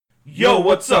Yo,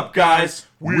 what's up, guys?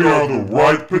 We are the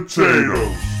Right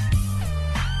Potatoes.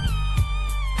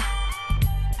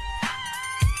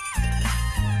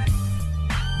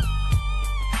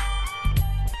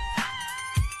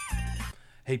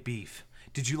 Hey, Beef,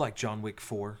 did you like John Wick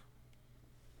 4?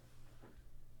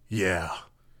 Yeah.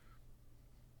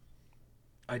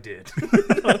 I did.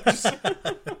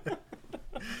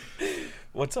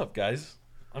 What's up, guys?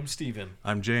 I'm Steven.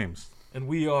 I'm James. And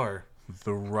we are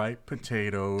The Right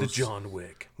Potatoes. the John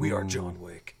Wick. We are John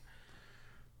Wick.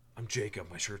 I'm Jacob.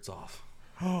 My shirt's off.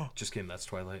 Just kidding. That's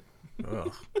Twilight.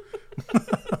 Ugh.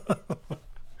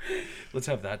 Let's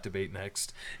have that debate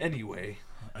next. Anyway,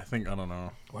 I don't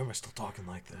know. why am I still talking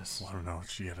like this? I don't know.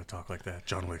 She had to talk like that.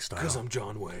 John Wick style. Because I'm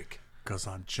John Wick. Because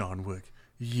I'm John Wick.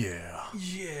 Yeah.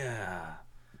 Yeah.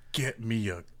 Get me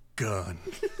a gun.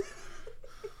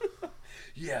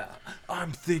 Yeah.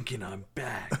 I'm thinking I'm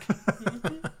back.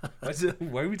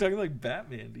 Why are we talking like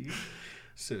Batman, dude?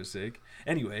 So sick.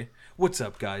 Anyway, what's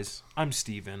up, guys? I'm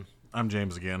Steven. I'm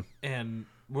James again. And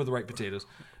we're the Right Potatoes.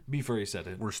 Before you said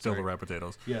it. We're still Sorry. the Right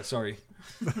Potatoes. Yeah, sorry.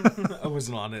 I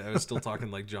wasn't on it. I was still talking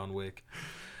like John Wick.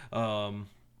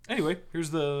 Anyway,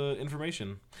 here's the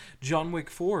information. John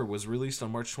Wick 4 was released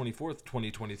on March 24th,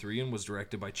 2023, and was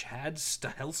directed by Chad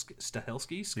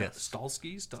Stahelski. Yes.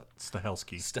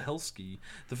 Stahelski.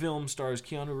 The film stars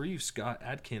Keanu Reeves, Scott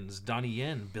Adkins, Donnie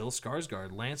Yen, Bill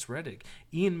Skarsgård, Lance Reddick,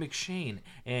 Ian McShane,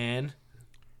 and...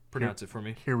 Pronounce it for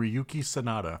me. Hiroyuki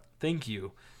Sanada. Thank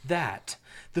you.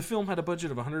 The film had a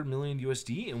budget of 100 million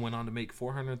USD and went on to make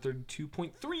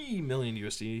 432.3 million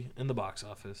USD in the box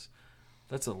office.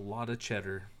 That's a lot of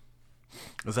cheddar.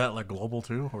 Is that like global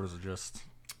too, or is it just...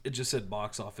 It just said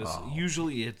box office. Oh.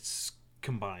 Usually it's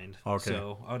combined. Okay.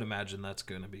 So I would imagine that's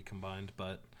going to be combined,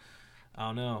 but I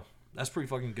don't know. That's pretty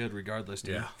fucking good regardless,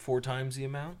 dude. Yeah. 4 times the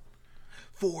amount?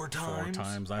 4 times? 4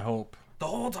 times, I hope. The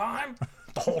whole time?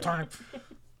 The whole time.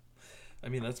 I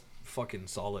mean, that's fucking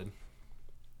solid.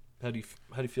 How do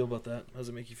you feel about that? How does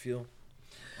it make you feel?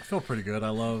 I feel pretty good. I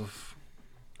love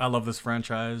this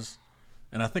franchise,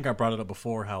 and I think I brought it up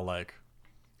before how like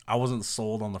I wasn't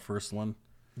sold on the first one.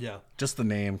 Yeah. Just the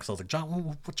name, because I was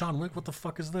like, John Wick, what the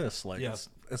fuck is this? Like, Yeah.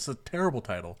 it's a terrible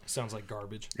title. Sounds like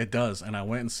garbage. It does, and I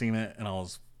went and seen it, and I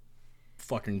was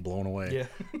fucking blown away. Yeah.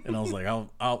 And I was like,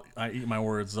 I eat my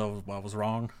words. I was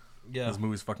wrong. Yeah. This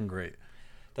movie's fucking great.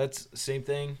 That's same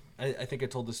thing. I think I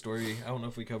told the story. I don't know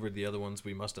if we covered the other ones.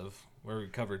 We must have. Where we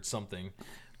covered something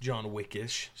John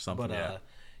Wickish. Something, but,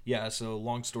 yeah, so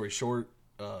long story short,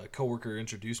 a coworker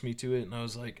introduced me to it, and I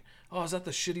was like, oh, is that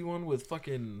the shitty one with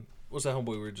fucking... What's that homeboy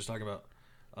we were just talking about?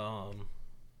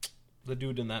 The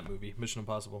dude in that movie, Mission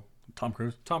Impossible. Tom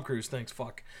Cruise, thanks,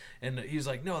 fuck. And he's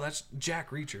like, no, that's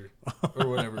Jack Reacher, or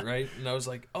whatever, right? And I was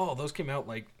like, oh, those came out,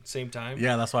 like, same time?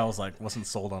 Yeah, that's why I was like, wasn't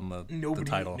sold on the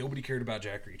title. Nobody cared about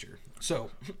Jack Reacher. So,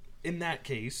 in that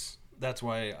case, that's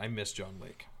why I miss John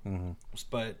Wick. Mm-hmm.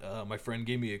 But my friend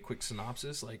gave me a quick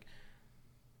synopsis, like,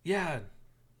 yeah,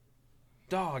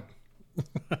 dog,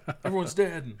 everyone's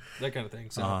dead, and that kind of thing.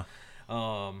 So,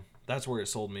 that's where it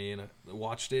sold me, and I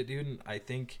watched it, dude, and I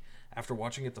think... After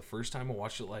watching it the first time, I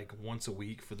watched it like once a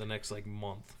week for the next like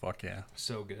month. Fuck yeah.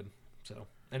 So good. So,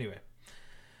 anyway.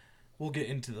 We'll get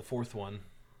into the fourth one,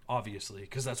 obviously,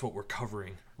 because that's what we're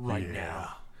covering right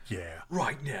now. Yeah.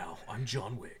 Right now, I'm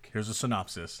John Wick. Here's a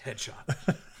synopsis.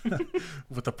 Headshot.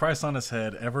 With the price on his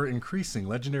head ever increasing,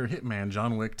 legendary hitman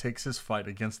John Wick takes his fight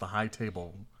against the high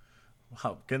table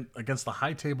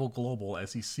global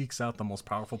as he seeks out the most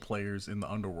powerful players in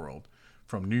the underworld.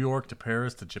 From New York to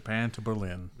Paris to Japan to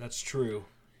Berlin. That's true.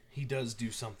 He does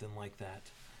do something like that.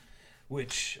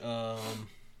 Which, I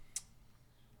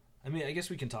mean, I guess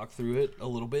we can talk through it a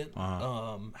little bit.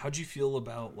 How'd you feel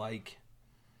about, like,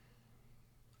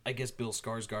 I guess Bill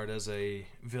Skarsgård as a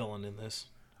villain in this?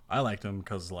 I liked him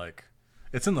because, like,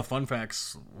 it's in the fun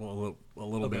facts a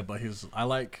little bit, but I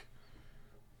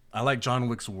like John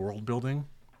Wick's world building.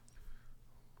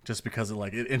 Just because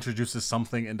it introduces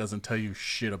something and doesn't tell you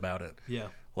shit about it. Yeah.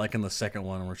 Like in the second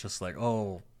one where it's just like,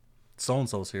 oh,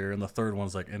 so-and-so's here. And the third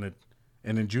one's like, an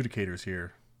adjudicator's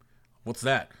here. What's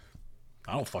that?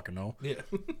 I don't fucking know. Yeah.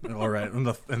 All right. And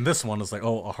this one is like,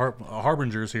 oh, a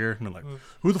harbinger's here. And they're like,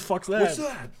 who the fuck's that? What's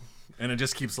that? And it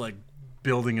just keeps like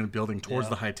building and building towards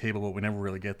the high table, but we never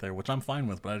really get there, which I'm fine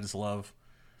with. But I just love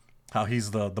how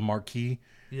he's the marquee.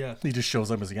 Yeah. He just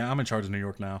shows up as, I'm in charge of New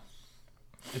York now.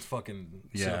 It's fucking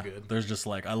so good. There's just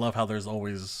like, I love how there's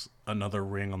always another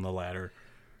ring on the ladder.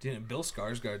 Dude, Bill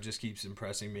Skarsgård just keeps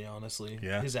impressing me, honestly.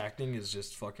 Yeah. His acting is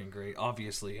just fucking great.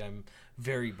 Obviously, I'm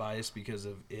very biased because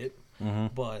of it,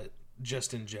 but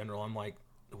just in general, I'm like,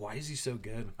 why is he so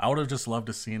good? I would have just loved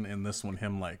to seen in this one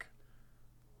him like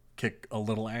kick a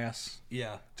little ass.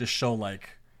 Yeah. Just show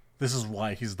like this is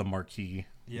why he's the marquee.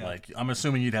 Yeah. Like I'm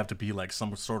assuming you'd have to be like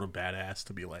some sort of badass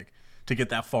to be like to get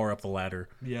that far up the ladder.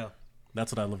 Yeah.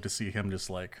 That's what I'd love to see him just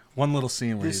like one little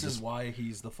scene where this is why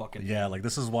he's the fucking like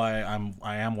this is why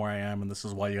I am where I am, and this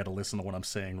is why you got to listen to what I'm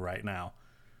saying right now.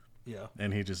 Yeah.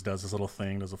 And he just does this little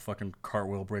thing, does a fucking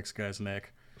cartwheel, breaks guy's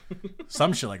neck.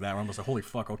 Some shit like that where I'm just like, holy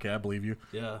fuck, okay, I believe you.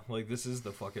 Yeah, like this is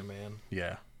the fucking man.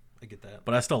 Yeah. I get that.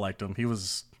 But I still liked him. He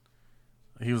was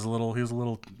a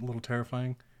little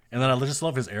terrifying. And then I just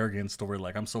love his arrogance to where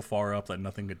like I'm so far up that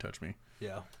nothing could touch me.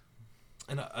 Yeah.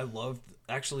 And I love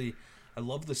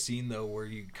the scene though where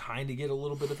you kind of get a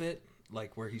little bit of it,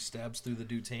 like where he stabs through the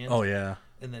dude's hand. Oh yeah.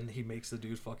 And then he makes the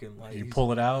dude fucking like you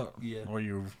pull it out, yeah, or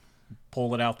you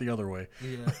pull it out the other way.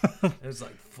 Yeah. It was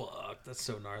like fuck, that's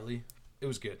so gnarly. It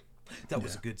was good. That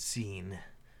was a good scene.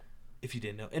 If you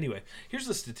didn't know. Anyway, here's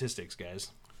the statistics,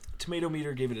 guys. Tomato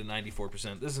Meter gave it a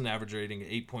 94%. This is an average rating of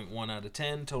 8.1 out of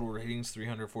 10. Total ratings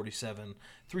 347.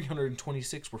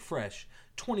 326 were fresh.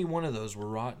 21 of those were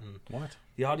rotten. What?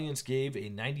 The audience gave a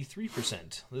 93%.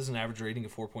 This is an average rating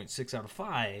of 4.6 out of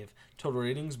 5. Total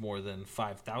ratings more than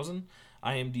 5,000.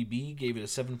 IMDb gave it a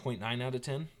 7.9 out of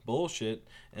 10. Bullshit.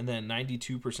 And then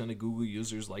 92% of Google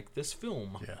users like this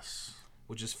film. Yes.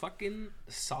 Which is fucking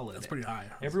solid. That's pretty high.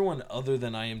 Everyone other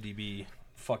than IMDb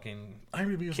fucking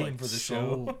IMDb came like for the so...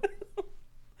 show.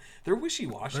 They're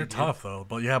wishy-washy. They're tough though,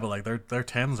 but yeah, but like their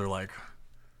 10s are like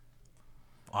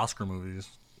Oscar movies.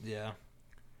 Yeah.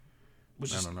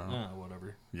 Which I don't know.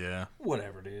 Whatever. Yeah.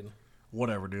 Whatever, dude.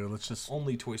 Whatever, dude. Let's just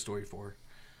Only Toy Story 4.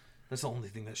 That's the only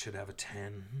thing that should have a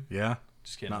 10. Yeah.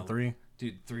 Just kidding. Not 3.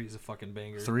 Dude, 3 is a fucking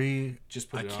banger. 3.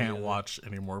 Just put I it on can't the other. watch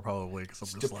anymore probably because I'm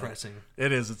It's just depressing. like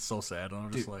it is. It's so sad. I'm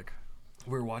Dude, just like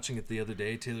we were watching it the other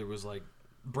day. Taylor was like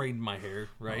braiding my hair,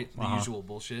 right? The usual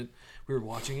bullshit. We were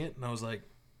watching it, and I was like,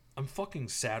 I'm fucking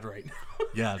sad right now.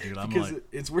 Yeah, dude. I'm because like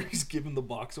it's where he's giving the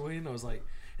box away, and I was like,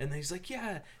 and then he's like,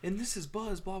 yeah, and this is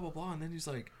Buzz, blah blah blah, and then he's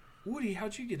like, Woody,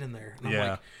 how'd you get in there? And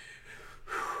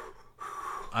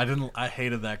I'm like, I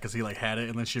hated that because he like had it,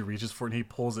 and then she reaches for it, and he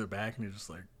pulls it back, and he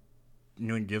just like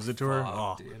gives it to her.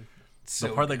 Oh, dude. the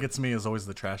part that gets me is always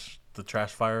the trash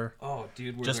fire. Oh,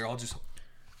 dude, where they're all just.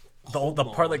 The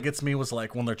part that gets me was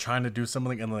like when they're trying to do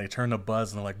something and then they turn to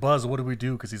Buzz and they're like, Buzz, what do we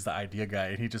do? Because he's the idea guy,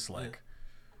 and he just like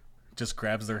just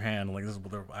grabs their hand like,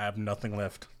 I have nothing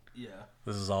left. Yeah.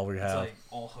 This is all we have. It's like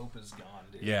all hope is gone,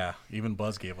 dude. Yeah, even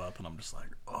Buzz gave up, and I'm just like,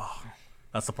 oh,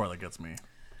 that's the part that gets me.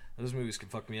 Those movies can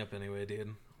fuck me up anyway,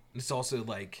 dude. It's also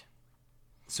like,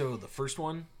 so the first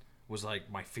one was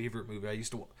like my favorite movie.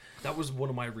 That was one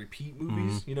of my repeat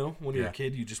movies, you know? When you're a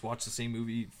kid, you just watch the same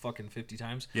movie fucking 50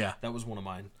 times. Yeah. That was one of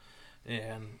mine.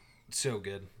 And so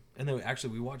good. And then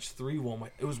actually we watched 3 while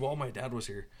my dad was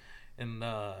here. And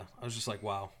I was just like,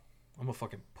 wow, I'm a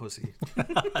fucking pussy.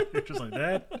 You're just like,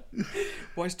 Dad?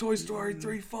 Why is Toy Story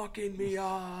 3 fucking me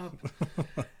up?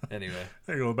 Anyway.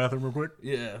 Hey, go to the bathroom real quick.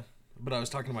 Yeah. But I was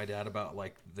talking to my dad about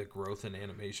like the growth in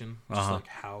animation. Just like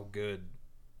how good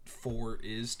 4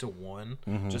 is to 1.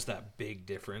 Just that big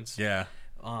difference. Yeah.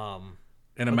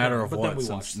 In a matter of what?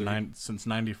 Since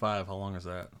 95, how long is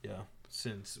that? Yeah.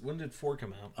 Since when did 4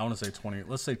 come out? I want to say 20.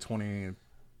 Let's say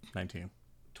 2019.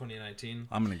 2019.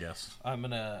 I'm gonna guess. I'm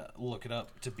gonna look it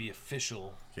up to be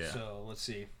official. Yeah. So let's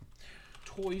see.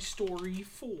 Toy Story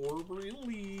 4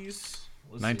 release.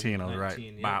 19. I was right.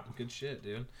 Yeah. Bop. Good shit,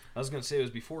 dude. I was gonna say it was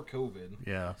before COVID.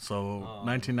 Yeah. So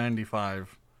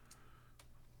 1995.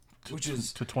 Which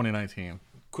is to 2019.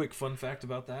 Quick fun fact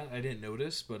about that. I didn't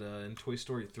notice, but in Toy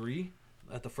Story 3.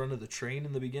 At the front of the train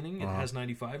in the beginning, it has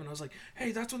 95, and I was like,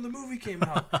 "Hey, that's when the movie came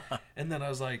out." And then I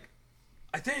was like,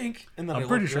 "I think," and then I'm I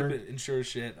pretty looked sure. up it, and sure as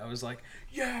shit, I was like,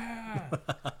 "Yeah,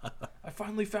 I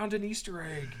finally found an Easter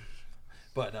egg."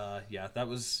 But yeah,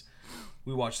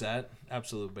 we watched that,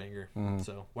 absolute banger.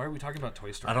 So why are we talking about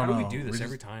Toy Story? I don't know. How do we do this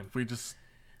every time?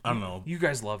 I don't know. You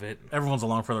guys love it, Everyone's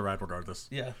along for the ride regardless.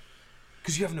 yeah,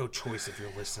 because you have no choice if you're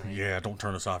listening. Yeah, don't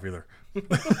turn us off either.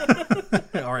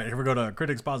 All right, here we go to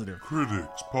Critics Positive.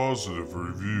 Critics Positive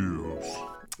Reviews.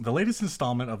 The latest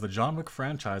installment of the John Wick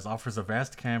franchise offers a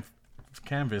vast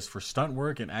canvas for stunt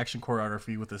work and action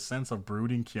choreography with a sense of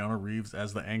brooding Keanu Reeves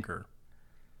as the anchor.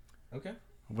 Okay.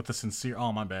 With the sincere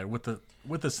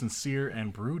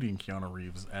and brooding Keanu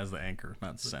Reeves as the anchor,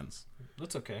 not sense.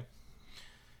 That's okay.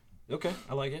 Okay,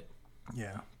 I like it.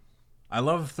 Yeah. I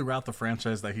love throughout the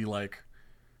franchise that he like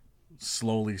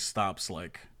slowly stops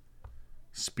like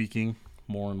speaking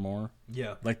more and more.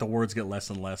 Yeah. Like the words get less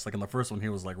and less. Like in the first one he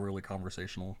was like really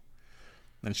conversational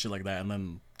and shit like that, and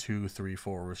then 2, 3,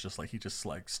 4 was just like he just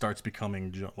like starts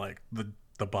becoming like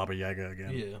the Baba Yaga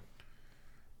again. Yeah.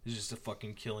 He's just a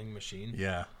fucking killing machine.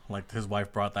 Yeah, like his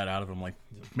wife brought that out of him, like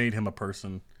made him a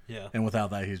person. Yeah. And without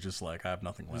that, he's just like, I have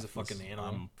nothing left. He's a fucking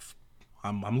animal.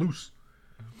 I'm loose.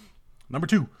 Number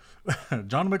 2,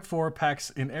 John Wick 4 packs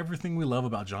in everything we love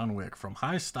about John Wick, from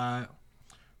high style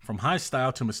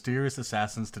to mysterious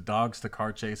assassins to dogs to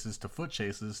car chases to foot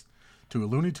chases to a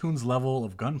Looney Tunes level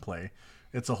of gunplay.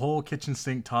 It's a whole kitchen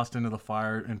sink tossed into the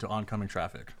fire into oncoming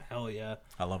traffic. Hell yeah.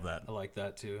 I love that. I like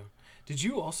that too. Did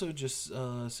you also just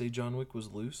say John Wick was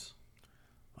loose?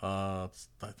 I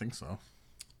think so.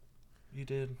 You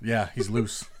did? Yeah, he's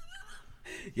loose.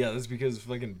 Yeah, that's because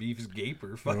fucking Beef's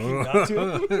gaper fucking got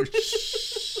to him.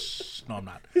 Shh. No, I'm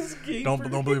not. His gaper.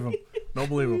 Don't believe him. Don't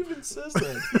believe Who him. even says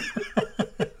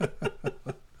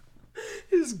that?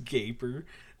 His gaper.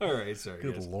 All right, sorry.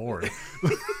 Good guys. Lord.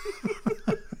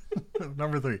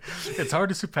 Number 3. It's hard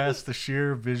to surpass the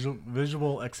sheer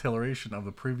visual exhilaration of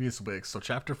the previous Wick, so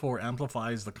Chapter 4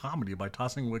 amplifies the comedy by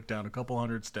tossing Wick down a couple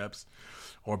hundred steps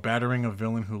or battering a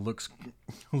villain who looks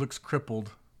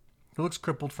crippled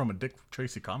from a Dick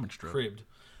Tracy comic strip. Cribbed.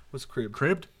 What's cribbed?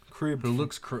 Cribbed? Cribbed. Who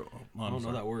looks I don't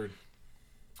know that word.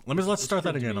 Let's start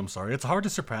that again. I'm sorry. It's hard to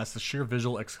surpass the sheer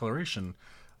visual exhilaration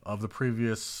of the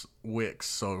previous Wicks.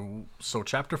 So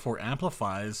Chapter 4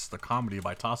 amplifies the comedy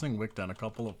by tossing Wick down a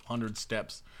couple of hundred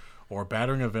steps or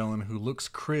battering a villain who looks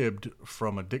cribbed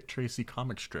from a Dick Tracy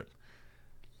comic strip.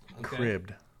 Okay.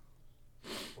 Cribbed.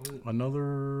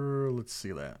 Another, let's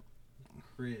see that.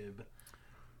 Crib.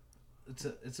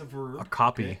 It's a verb. A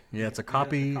copy. Okay. Yeah, it's a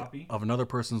copy of another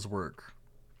person's work.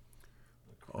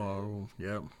 Oh,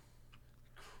 yeah.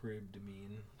 Cribbed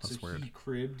mean. That's so weird. He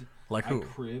cribbed. Like who? I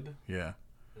crib. Yeah.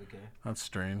 Okay. That's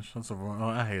strange.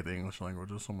 I hate the English language.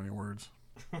 There's so many words.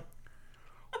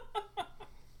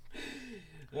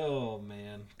 Oh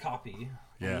man, copy.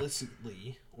 Yeah.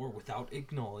 Illicitly or without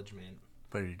acknowledgement.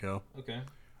 There you go. Okay.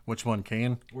 Which one,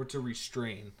 Kane? Or to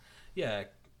restrain. Yeah.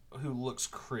 Who looks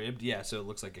cribbed? Yeah. So it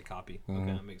looks like a copy. Mm-hmm.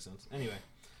 Okay, that makes sense. Anyway,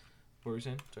 what were you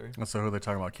saying? Sorry. So who they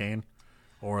talking about, Kane,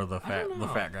 or the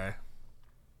fat guy?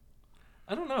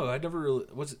 I don't know. I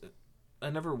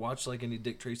never watched like any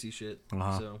Dick Tracy shit.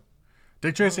 Uh-huh. So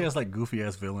Dick Tracy has like goofy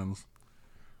ass villains.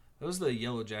 that was the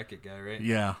yellow jacket guy, right?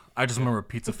 Yeah, I just remember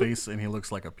Pizza Face, and he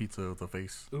looks like a pizza with a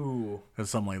face. Ooh,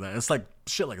 It's something like that. It's like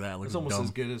shit like that. It looks it's almost dumb.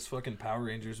 as good as fucking Power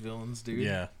Rangers villains, dude.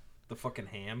 Yeah. The fucking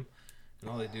ham, and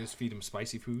all they do is feed him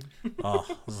spicy food. Oh,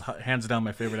 this is hands down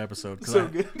my favorite episode. 'Cause So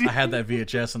good. I had that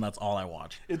VHS, and that's all I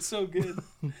watched. It's so good.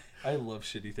 I love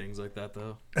shitty things like that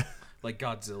though. Like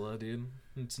Godzilla, dude.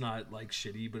 It's not like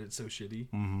shitty, but it's so shitty.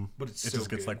 Mm-hmm. But it just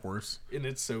gets like worse. And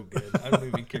it's so good. I don't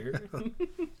even care.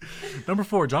 Number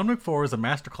 4, John Wick 4 is a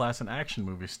masterclass in action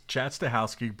movies. Chad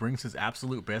Stahelski brings his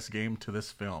absolute best game to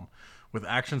this film, with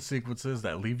action sequences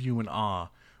that leave you in awe.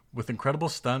 With incredible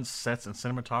stunts, sets, and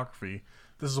cinematography,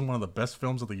 this is one of the best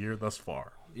films of the year thus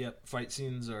far. Yep, fight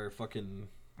scenes are fucking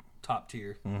top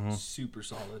tier. Mm-hmm. Super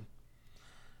solid.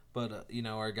 But,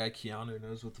 our guy Keanu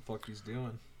knows what the fuck he's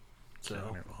doing.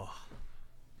 So,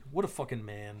 what a fucking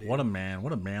man, dude. What a man.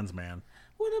 What a man's man.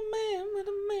 What a man, what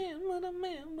a man, what a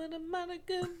man, what a mighty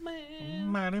good man.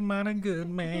 Mighty good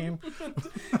man.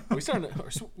 Are we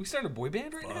starting a boy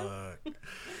band right now?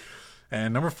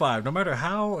 And number 5, no matter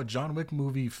how a John Wick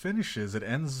movie finishes, it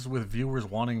ends with viewers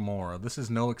wanting more. This is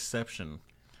no exception,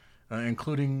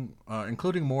 including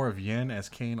more of Yen as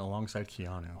Kane alongside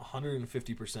Keanu.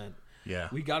 150%. Yeah.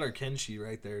 We got our Kenshi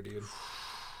right there, dude.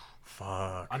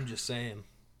 Fuck. I'm just saying.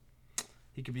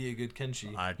 He could be a good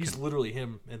Kenshi. He's literally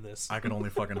him in this. I can only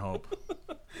fucking hope.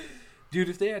 Dude,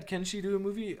 if they add Kenshi to a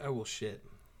movie, I will shit.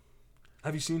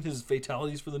 Have you seen his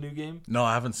fatalities for the new game? No,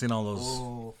 I haven't seen all those.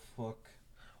 Oh, fuck.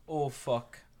 Oh,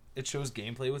 fuck. It shows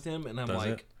gameplay with him, and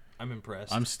I'm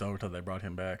impressed. I'm stoked that they brought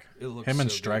him back. It looks him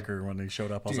and so Stryker good. when he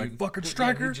showed up. I Dude, was like, fucking yeah,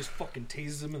 Stryker. he just fucking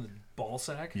tases him in the ball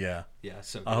sack. Yeah. Yeah,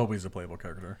 so good. I hope he's a playable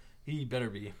character. He better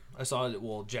be. I saw it.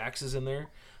 Well, Jax is in there.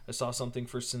 I saw something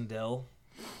for Sindel,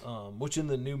 which in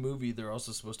the new movie they're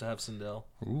also supposed to have Sindel.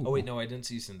 Ooh. Oh wait, no, I didn't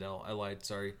see Sindel. I lied.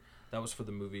 Sorry, that was for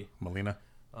the movie. Melina.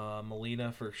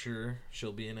 Melina for sure.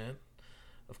 She'll be in it.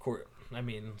 Of course. I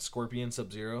mean, Scorpion,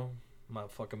 Sub-Zero, my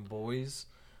fucking boys.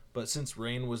 But since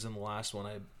Rain was in the last one,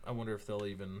 I wonder if they'll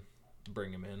even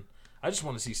bring him in. I just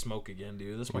want to see Smoke again,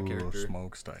 dude. That's my character.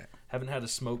 Smoke's tight. Haven't had a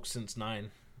Smoke since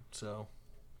 9, so.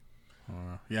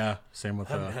 Yeah, same with.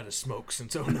 Haven't had a smoke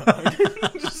since 09.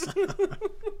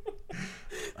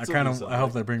 I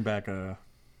hope they bring back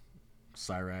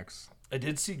Cyrax. I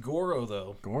did see Goro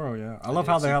though. Goro, yeah. I love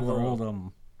how they have Goro.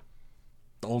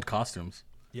 the old costumes.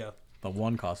 Yeah, The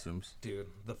one costumes. dude,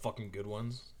 the fucking good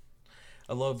ones.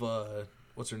 I love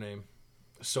what's her name,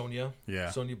 Sonya. Yeah.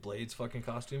 Sonya Blade's fucking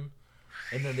costume.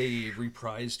 And then they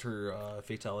reprised her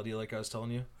fatality, like I was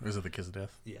telling you. Is it the kiss of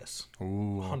death? Yes.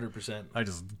 Ooh. 100%. I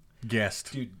just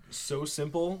guessed. Dude, so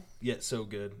simple, yet so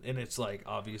good. And it's like,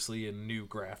 obviously, in new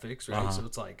graphics, right? So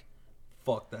it's like,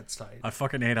 fuck, that's tight. I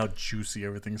fucking hate how juicy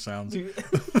everything sounds. Dude,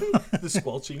 the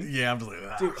squelching. Yeah, I'm just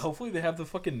like, Dude, hopefully they have the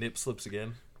fucking nip slips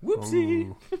again.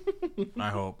 Whoopsie. I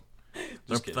hope.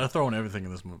 They're throwing everything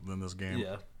in this game.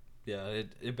 Yeah. Yeah,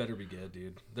 it better be good,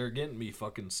 dude. They're getting me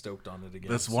fucking stoked on it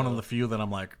again. That's one of the few that I'm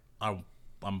like, I'm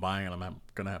buying and I'm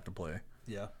gonna have to play.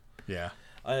 Yeah. Yeah.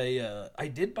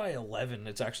 I did buy 11.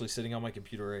 It's actually sitting on my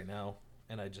computer right now,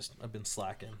 and I've been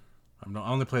slacking.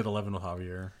 I only played 11 with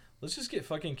Javier. Let's just get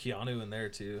fucking Keanu in there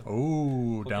too.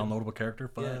 Ooh, downloadable character.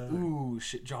 Fuck. Yeah. Ooh,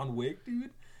 shit, John Wick,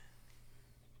 dude.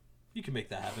 You can make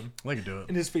that happen. We can do it.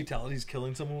 And his fatality's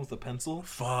killing someone with a pencil.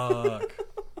 Fuck.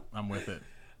 I'm with it.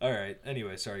 All right.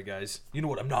 Anyway, sorry guys. You know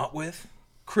what I'm not with?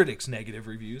 Critics' negative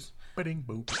reviews. Ba-ding,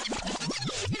 boop.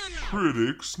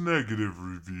 Critics' negative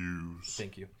reviews.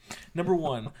 Thank you. Number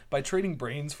 1, by trading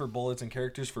brains for bullets and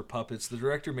characters for puppets, the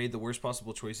director made the worst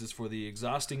possible choices for the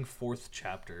exhausting 4th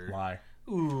chapter. Why?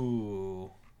 Ooh,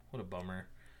 what a bummer.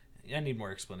 I need more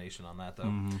explanation on that,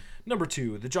 though. Number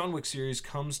 2, the John Wick series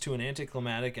comes to an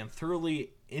anticlimactic and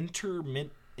thoroughly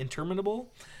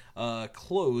interminable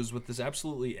close with this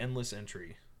absolutely endless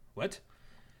entry. What?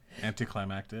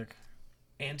 Anticlimactic.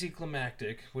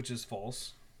 Anticlimactic, which is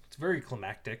false. It's very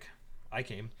climactic. I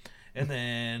came. And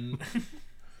then...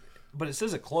 but it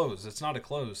says a close. It's not a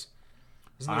close.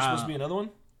 Isn't there supposed to be another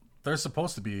one? They're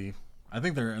supposed to be. I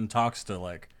think they're in talks to,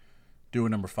 like, do a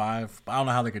number 5. But I don't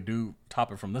know how they could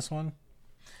top it from this one.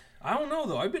 I don't know,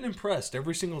 though. I've been impressed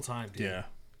every single time, dude. Yeah.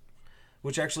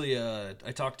 Which actually,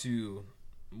 I talked to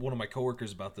one of my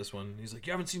coworkers about this one. He's like,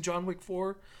 you haven't seen John Wick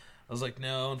 4? I was like,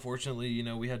 no, unfortunately,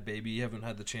 we had baby. You haven't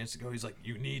had the chance to go. He's like,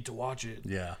 you need to watch it.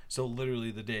 Yeah. So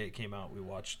literally the day it came out, we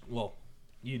watched. Well,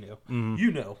 you know.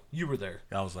 You know. You were there.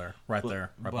 I was there. Right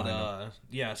behind him.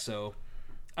 Yeah, so,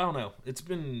 I don't know. It's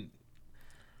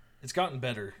gotten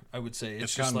better, I would say.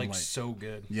 It's just, like, so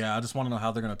good. Yeah, I just want to know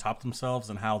how they're going to top themselves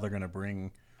and how they're going to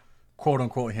bring,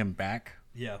 quote-unquote, him back.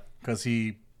 Yeah. Because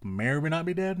he may or may not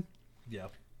be dead. Yeah.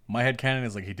 My headcanon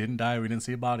is like he didn't die. We didn't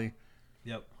see a body.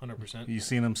 Yep, 100%. You've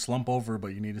seen him slump over, but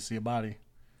you need to see a body.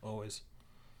 Always.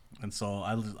 And so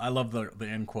I love the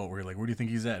end quote where you're like, where do you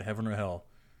think he's at, heaven or hell?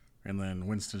 And then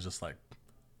Winston's just like,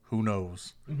 who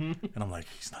knows? And I'm like,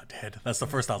 he's not dead. That's the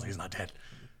first thought. I was like, he's not dead.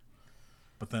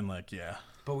 But then, like, yeah.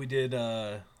 But we did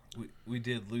we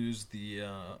did lose the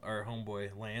our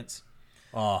homeboy Lance.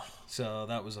 Oh. So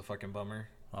that was a fucking bummer.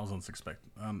 That was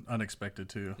unexpected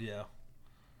too. Yeah.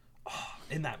 Oh,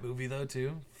 in that movie though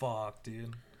too. Fuck,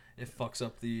 dude. It fucks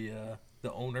up the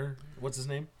owner. What's his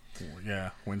name?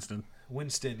 Yeah, Winston.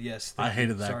 Winston, yes. I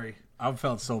hated that. Sorry. I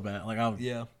felt so bad. Like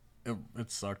yeah. It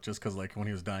sucked just because like when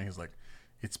he was dying, he was like,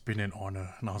 "It's been an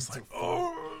honor," and I was like,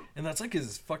 "Oh." And that's like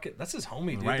his fucking. That's his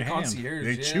homie, dude. Right the hand. concierge.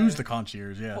 They choose the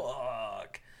concierge. Yeah.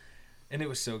 Fuck. And it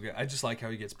was so good. I just like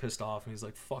how he gets pissed off and he's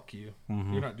like, "Fuck you.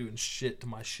 You're not doing shit to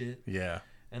my shit." Yeah.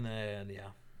 And then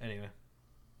Anyway,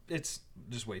 it's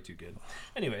just way too good.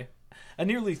 Anyway. A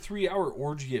nearly 3-hour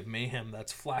orgy of mayhem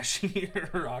that's flashy,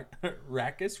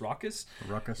 raucous,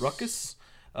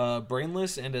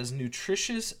 brainless, and as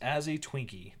nutritious as a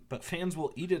Twinkie. But fans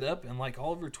will eat it up and, like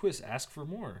Oliver Twist, ask for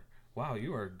more. Wow,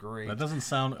 you are great. That doesn't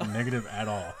sound negative at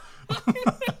all.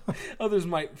 Others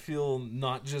might feel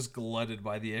not just glutted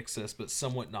by the excess, but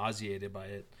somewhat nauseated by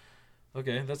it.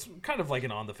 Okay, that's kind of like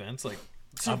an on the fence. Like,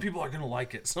 some people are going to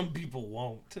like it. Some people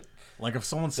won't. Like, if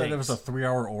someone said it was a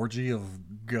 3-hour orgy of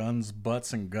guns,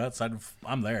 butts, and guts,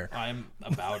 I'm there. I'm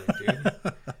about it,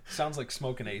 dude. Sounds like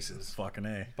smoking aces. Fucking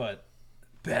A. But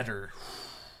better.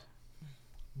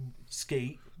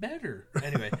 Skate better.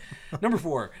 Anyway, number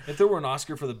 4. If there were an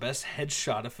Oscar for the best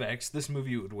headshot effects, this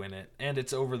movie would win it. And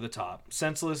it's over the top.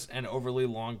 Senseless and overly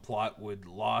long plot would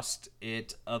lost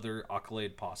it other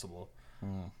accolade possible.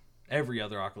 Every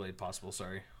other accolade possible,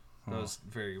 sorry. That was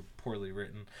very poorly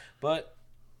written. But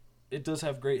it does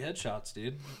have great headshots,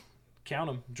 dude. Count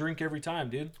them. Drink every time,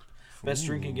 dude. Best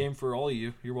drinking game for all of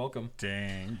you. You're welcome.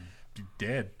 Dang. You're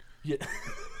dead. Yeah.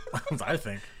 I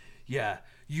think. Yeah.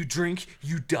 You drink,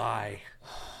 you die.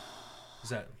 Is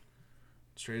that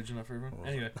straight enough for everyone?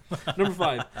 Anyway. Number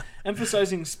 5.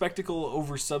 Emphasizing spectacle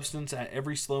over substance at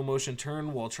every slow motion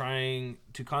turn while trying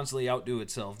to constantly outdo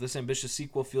itself. This ambitious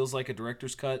sequel feels like a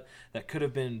director's cut that could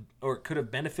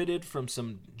have benefited from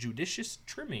some judicious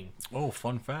trimming. Oh,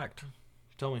 fun fact.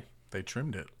 Tell me. They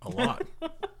trimmed it a lot.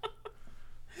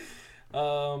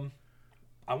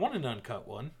 I want an uncut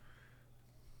one.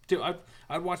 Dude,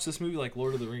 I'd watch this movie like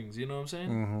Lord of the Rings. You know what I'm saying?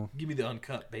 Mm-hmm. Give me the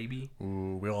uncut, baby.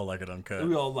 Ooh, we all like it uncut.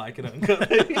 We all like it uncut,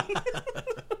 baby.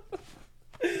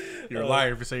 You're a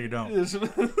liar if you say you don't.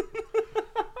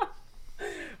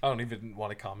 I don't even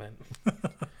want to comment.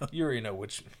 You already know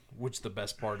which the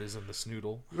best part is in the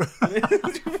snoodle.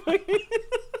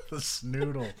 The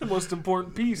snoodle. The most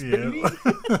important piece, baby.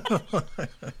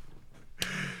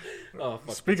 Oh,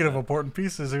 fuck. Speaking of important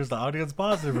pieces, here's the audience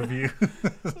positive review.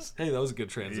 Hey, that was a good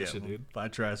transition, dude. I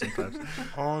try sometimes.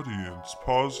 Audience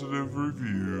positive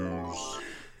reviews.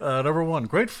 Number 1,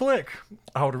 great flick.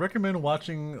 I would recommend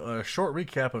watching a short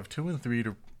recap of 2 and 3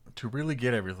 to really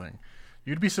get everything.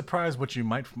 You'd be surprised what you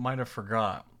might have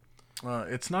forgot.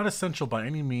 It's not essential by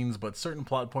any means, but certain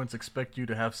plot points expect you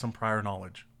to have some prior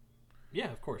knowledge.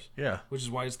 Yeah, of course. Yeah. Which is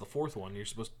why it's the 4th one. You're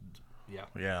supposed to... Yeah.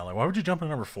 Yeah, like, why would you jump to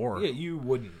number 4? Yeah, you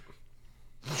wouldn't.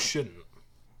 You shouldn't.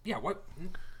 Yeah, what?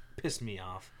 Pissed me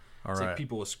off. All it's right. like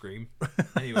people will scream.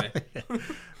 Anyway.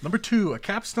 Number 2, a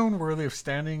capstone worthy of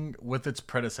standing with its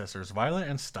predecessors. Violent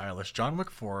and stylish, John Wick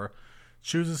 4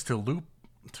 chooses to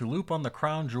loop on the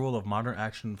crown jewel of modern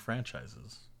action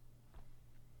franchises.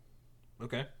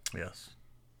 Okay. Yes.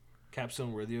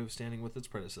 Capstone worthy of standing with its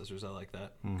predecessors. I like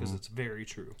that because it's very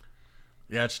true.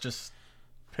 Yeah, it's just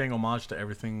paying homage to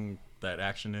everything that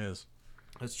action is.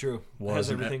 That's true. It has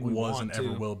everything we want and to.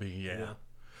 ever will be. Yeah.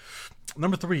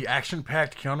 Number 3,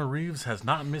 action-packed Keanu Reeves has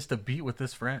not missed a beat with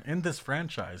this in this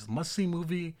franchise. Must-see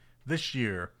movie this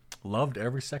year. Loved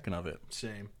every second of it.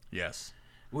 Same. Yes.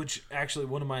 Which actually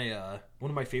one of my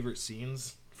favorite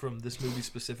scenes from this movie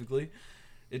specifically,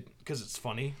 because it's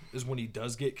funny, is when he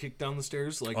does get kicked down the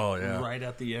stairs, like right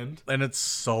at the end. And it's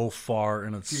so far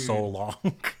and it's so long.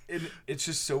 And it's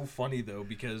just so funny though,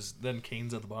 because then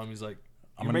Kane's at the bottom. He's like,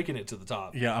 "You're making it to the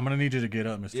top." Yeah, I'm gonna need you to get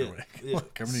up, Mr. Wick. Yeah,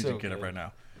 Look, I'm gonna need you to get up right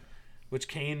now. Which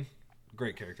Kane,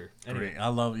 great character. Anyway. Great.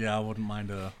 I wouldn't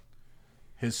mind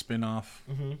his spin-off.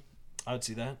 Mm-hmm. I would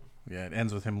see that. Yeah, it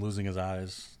ends with him losing his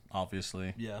eyes,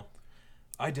 obviously. Yeah.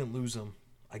 I didn't lose them.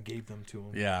 I gave them to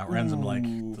him. Yeah, it ends him like,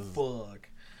 fuck.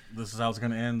 This is how it's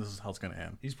going to end. This is how it's going to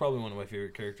end. He's probably one of my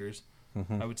favorite characters,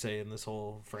 I would say, in this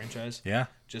whole franchise. Yeah.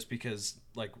 Just because,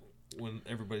 like, when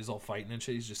everybody's all fighting and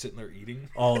shit, he's just sitting there eating.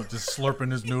 Oh, just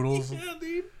slurping his noodles. Yeah,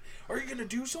 dude. Are you going to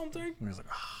do something? And he's like,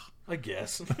 ah. I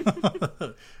guess.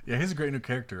 Yeah, he's a great new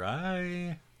character.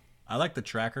 I like the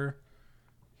tracker.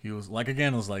 He was like,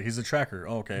 again, it was like, he's a tracker.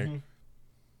 Oh, okay. Mm-hmm.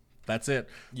 That's it.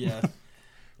 Yeah.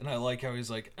 And I like how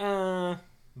he's like,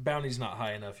 bounty's not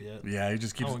high enough yet. Yeah, he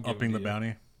just keeps upping the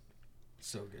bounty.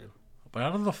 So good. But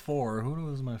out of the 4, who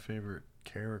was my favorite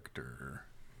character?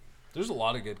 There's a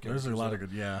lot of good characters. There's a lot of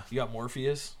good, yeah. You got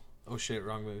Morpheus. Oh shit,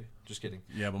 wrong movie. Just kidding.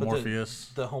 Yeah, but Morpheus.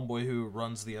 The homeboy who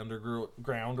runs the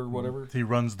underground or whatever. He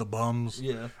runs the bums.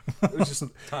 Yeah. It was just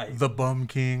tight. The Bum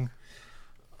King.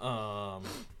 There's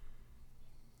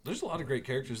a lot of great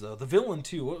characters though. The villain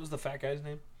too. What was the fat guy's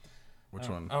name? Which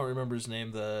one? I don't remember his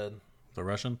name. The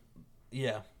Russian?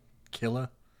 Yeah.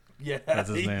 Killa? Yeah. That's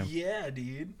his name. Yeah,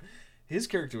 dude. His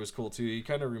character was cool too. He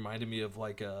kind of reminded me of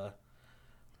like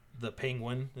the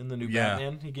Penguin in the new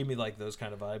Batman. He gave me like those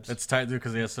kind of vibes. It's tight dude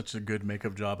because he has such a good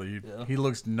makeup job. He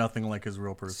looks nothing like his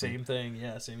real person. Same thing.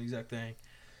 Yeah, same exact thing.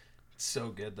 It's so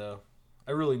good though.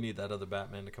 I really need that other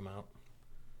Batman to come out.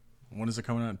 When is it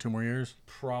coming out? In 2 more years?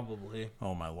 Probably.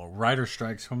 Oh my lord. Rider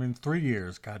Strike's coming in 3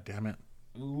 years. God damn it.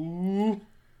 Ooh.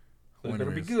 They're going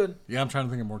to be good. Yeah, I'm trying to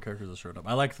think of more characters that showed up.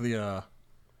 I like the,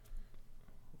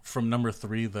 from number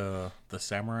 3, the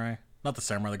samurai. Not the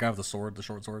samurai, the guy with the sword, the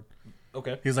short sword.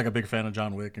 Okay. He's like a big fan of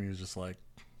John Wick, and he was just like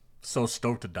so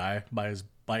stoked to die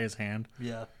by his hand.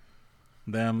 Yeah.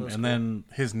 Them, and then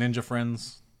his ninja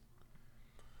friends,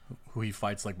 who he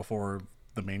fights like before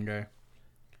the main guy.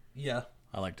 Yeah.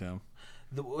 I liked him.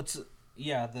 The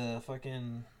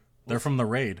fucking... They're from the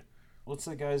raid. What's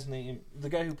the guy's name? The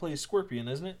guy who plays Scorpion,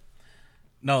 isn't it?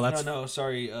 No, that's... No,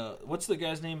 sorry. What's the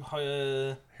guy's name?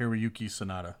 Hiroyuki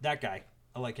Sanada. That guy.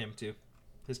 I like him, too.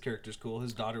 His character's cool.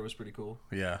 His daughter was pretty cool.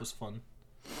 Yeah. It was fun.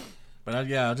 But,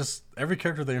 just... Every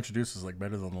character they introduce is, like,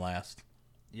 better than the last.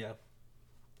 Yeah.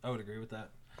 I would agree with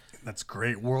that. That's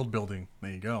great world building.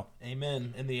 There you go.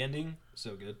 Amen. And the ending,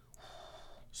 so good.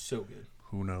 So good.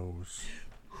 Who knows?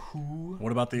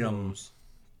 What about the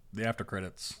after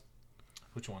credits?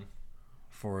 Which one?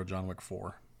 For John Wick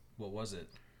 4. What was it?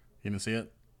 You didn't see it?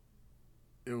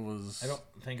 It was... I don't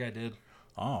think I did.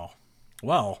 Oh.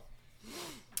 Well,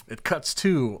 it cuts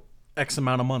to X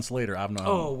amount of months later. I don't know.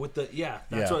 Oh, with the... Yeah,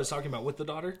 that's what I was talking about. With the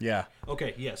daughter? Yeah.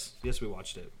 Okay, yes. Yes, we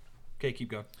watched it. Okay, keep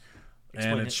going.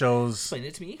 Explain shows... Explain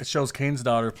it to me. It shows Kane's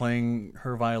daughter playing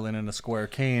her violin in a square.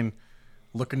 Kane,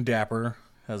 looking dapper,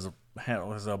 has a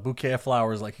bouquet of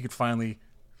flowers, like he could finally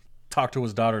talk to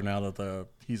his daughter now that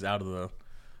he's out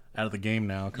of the game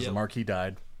now because the Marquis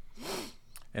died.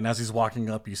 And as he's walking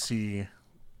up, you see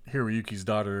Hiroyuki's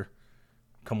daughter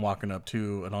come walking up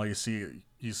too, and all you see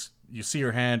you see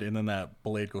her hand, and then that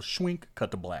blade goes schwink,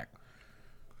 cut to black.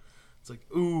 It's like,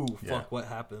 ooh, fuck, what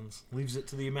happens? Leaves it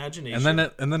to the imagination.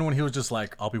 And then when he was just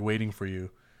like, "I'll be waiting for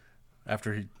you,"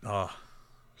 after he,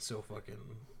 so fucking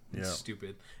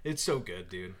stupid. It's so good,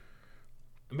 dude.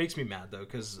 It makes me mad though,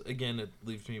 because again, it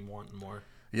leaves me wanting more.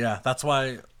 Yeah, that's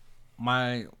why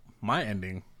my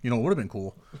ending, would have been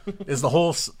cool. Is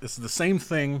it's the same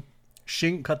thing.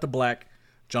 Shink, cut to black.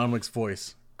 John Wick's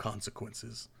voice,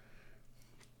 consequences.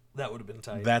 That would have been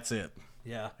tight. That's it.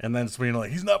 Yeah. And then it's being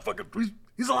like, he's not fucking,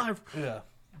 he's alive. Yeah.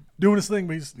 Doing his thing,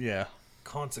 but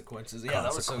Consequences. Yeah,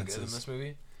 that was so good in this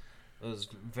movie. It was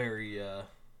very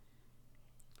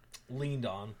leaned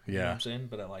on. You know what I'm saying?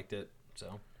 But I liked it.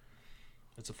 So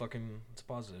it's a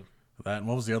positive. That, and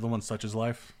what was the other one? Such is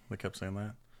Life? They kept saying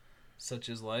that. Such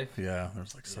is Life? Yeah,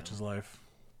 there's like Such is Life.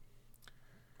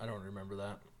 I don't remember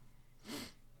that.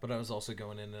 But I was also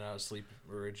going in and out of sleep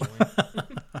originally.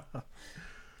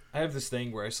 I have this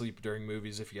thing where I sleep during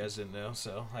movies, if you guys didn't know,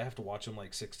 so I have to watch them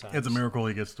like 6 times. It's a miracle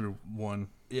he gets through one.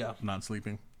 Yeah. Not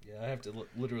sleeping. Yeah, I have to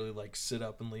literally like sit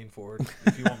up and lean forward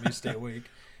if you want me to stay awake.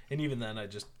 And even then, I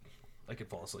could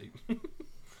fall asleep.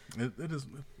 It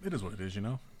is what it is,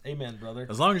 Amen, brother.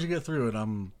 As long as you get through it,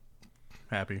 I'm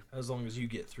happy. As long as you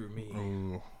get through me.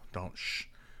 Oh, don't shh.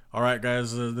 All right,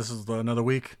 guys, this is another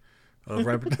week of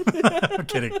I'm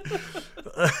kidding.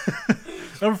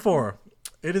 Number 4.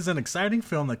 It is an exciting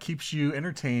film that keeps you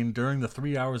entertained during the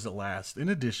 3 hours it lasts. In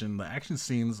addition, the action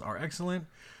scenes are excellent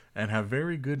and have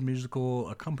very good musical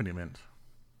accompaniment.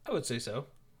 I would say so.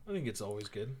 I think it's always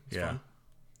good. It's fun.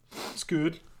 It's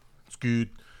good. It's good.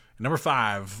 Number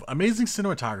 5, amazing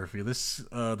cinematography. This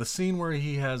the scene where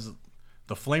he has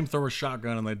the flamethrower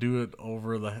shotgun and they do it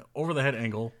over the head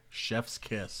angle. Chef's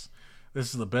kiss.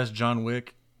 This is the best John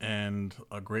Wick and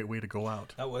a great way to go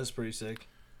out. That was pretty sick.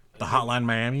 The Hotline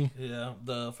Miami. Yeah,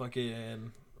 the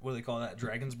fucking, what do they call that?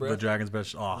 Dragon's Breath? The Dragon's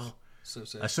Breath. Oh, so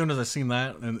sick. As soon as I seen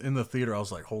that in the theater, I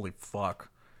was like, holy fuck.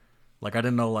 Like, I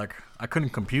didn't know, like, I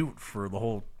couldn't compute for the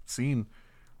whole scene.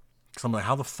 Because I'm like,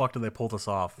 how the fuck did they pull this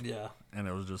off? Yeah. And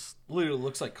it was just... Literally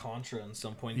looks like Contra in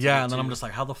some point. Yeah, and then I'm just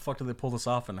like, how the fuck did they pull this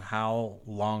off, and how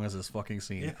long is this fucking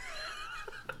scene? Yeah.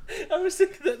 I was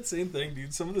thinking that same thing,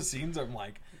 dude. Some of the scenes, I'm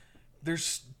like,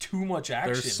 there's too much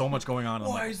action. There's so much going on.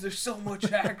 Why is there so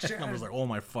much action? I was like, oh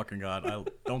my fucking God.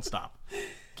 Don't stop.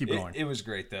 Keep going. It was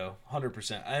great, though.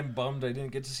 100%. I'm bummed I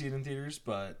didn't get to see it in theaters,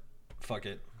 but fuck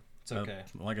it. It's okay.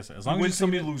 Like I said, as long you as win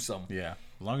some, you lose some. Yeah,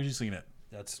 as long as you've seen it.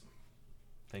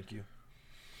 Thank you.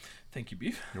 Thank you,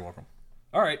 Beef. You're welcome.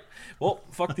 All right. Well,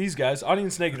 fuck these guys.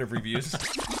 Audience negative reviews.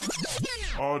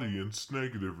 Audience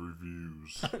negative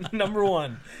reviews. Number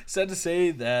 1. Sad to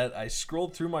say that I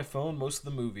scrolled through my phone most of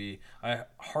the movie. I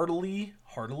heartily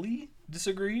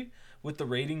disagree with the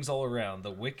ratings all around.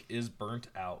 The Wick is burnt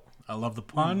out. I love the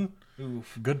pun.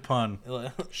 Oof. Good pun.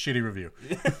 Shitty review.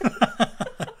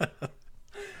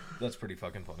 That's pretty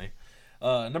fucking funny.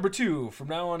 Number 2. From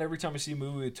now on, every time I see a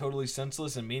movie with totally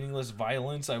senseless and meaningless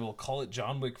violence, I will call it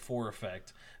John Wick 4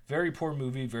 effect. Very poor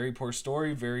movie, very poor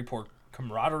story, very poor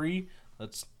camaraderie.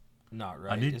 That's not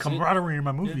right. I need camaraderie in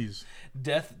my movies.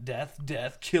 Death,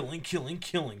 killing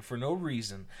for no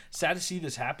reason. Sad to see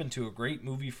this happen to a great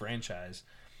movie franchise.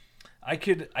 I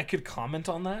could comment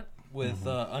on that with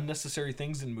unnecessary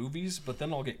things in movies, but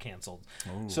then I'll get canceled.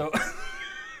 Oh. So,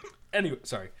 anyway,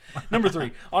 sorry. Number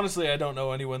 3. Honestly, I don't know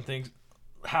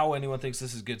how anyone thinks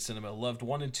this is good cinema. Loved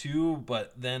 1 and 2,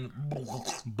 but then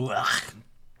Blah.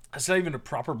 That's not even a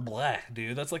proper blah,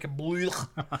 dude. That's like a bleh.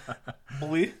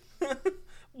 Bleh.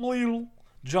 Bleh.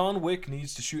 John Wick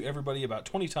needs to shoot everybody about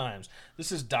 20 times.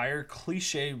 This is dire,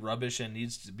 cliche rubbish and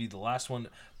needs to be the last one.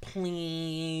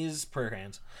 Please. Prayer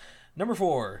hands. Number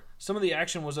 4. Some of the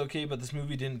action was okay, but this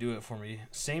movie didn't do it for me.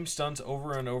 Same stunts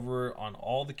over and over on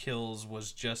all the kills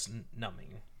was just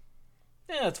numbing.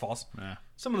 Yeah, that's false. Yeah.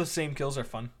 Some of the same kills are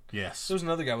fun. Yes. There was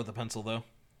another guy with a pencil, though.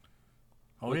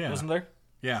 Oh, yeah. Wasn't there?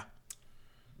 Yeah.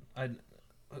 It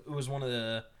was one of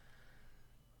the...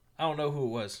 I don't know who it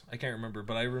was. I can't remember,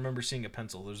 but I remember seeing a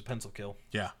pencil. There was a pencil kill.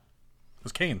 Yeah. It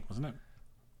was Kane, wasn't it?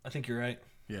 I think you're right.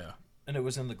 Yeah. And it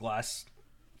was in the glass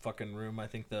fucking room, I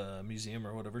think the museum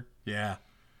or whatever. Yeah.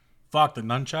 Fuck, the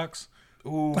nunchucks.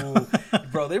 Ooh.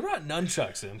 Bro, they brought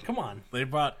nunchucks in. Come on. They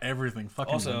brought everything.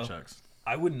 Fucking also, nunchucks.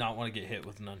 I would not want to get hit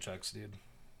with nunchucks, dude.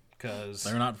 Because...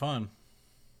 They're not fun.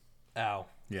 Ow.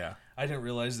 Yeah. I didn't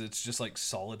realize that it's just like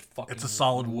solid fucking It's a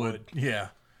solid wood. Yeah.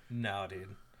 No,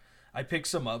 dude. I picked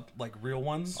some up, like real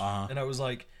ones, and I was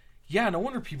like, Yeah, no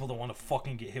wonder people don't want to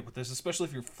fucking get hit with this, especially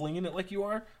if you're flinging it like you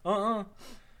are.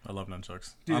 I love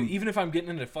nunchucks. Dude, even if I'm getting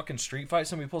into a fucking street fight,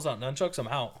 somebody pulls out nunchucks, I'm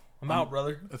out. I'm out,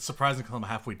 brother. It's surprising because I'm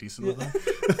halfway decent with them.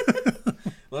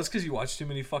 Well, that's because you watch too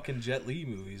many fucking Jet Li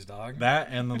movies, dog. That,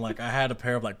 and then, like, I had a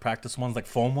pair of, like, practice ones, like,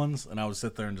 foam ones, and I would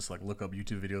sit there and just, like, look up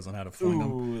YouTube videos on how to fling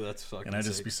them. Ooh, that's fucking And I'd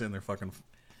just sick. be sitting there fucking...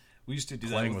 We used to do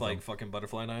that playing with with like them. fucking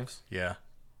butterfly knives. Yeah.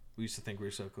 We used to think we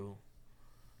were so cool.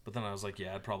 But then I was like,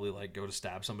 yeah, I'd probably like go to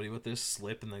stab somebody with this,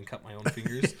 slip, and then cut my own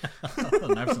fingers.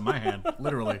 The knife's in my hand,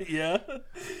 literally. Yeah.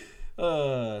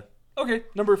 Okay,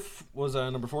 number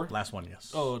 4? Last one,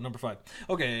 yes. Oh, number 5.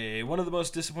 Okay, one of the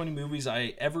most disappointing movies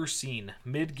I ever seen.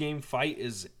 Mid-game fight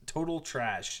is total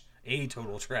trash. A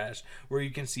total trash, where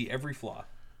you can see every flaw.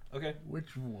 Okay.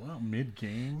 Which one?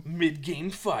 Mid-game?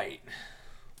 Mid-game fight.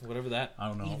 Whatever that. I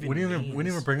don't know. even We didn't means.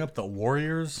 even bring up the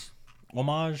Warriors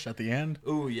homage at the end.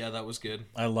 Oh, yeah, that was good.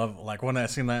 I love, like, when I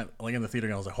seen that, like, in the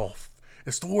theater, I was like, oh,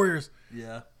 it's the Warriors.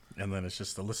 Yeah. And then it's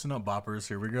just the listen up boppers.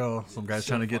 Here we go. Some guy's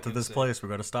So trying to get to fucking this sick. place. We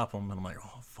got to stop him. And I'm like,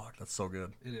 oh, fuck, that's so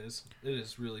good. It is. It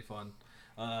is really fun.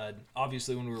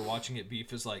 Obviously, when we were watching it,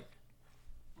 Beef is like,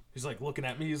 he's like looking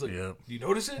at me. He's like, Yep. "Do you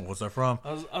notice it?" What's that from?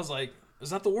 I was like,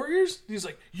 "Is that the Warriors?" He's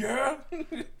like, "Yeah."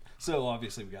 So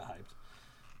obviously we got hyped.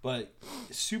 But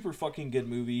super fucking good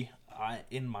movie.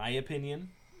 In my opinion,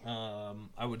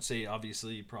 I would say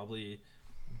obviously probably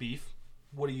Beef.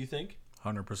 What do you think?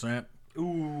 100%.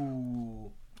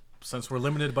 Ooh. Since we're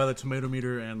limited by the tomato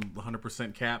meter and the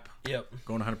 100% cap, Yep.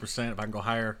 going 100%. If I can go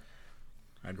higher,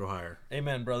 I'd go higher.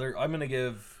 Amen, brother. I'm gonna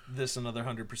give this another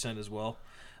 100% as well.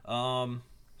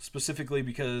 Specifically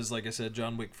because, like I said,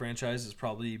 John Wick franchise has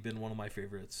probably been one of my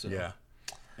favorites. So Yeah.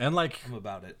 And like I'm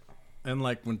about it.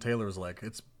 when Taylor was like,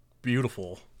 it's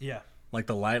beautiful. Yeah. Like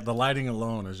the lighting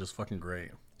alone is just fucking great.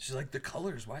 She's like, the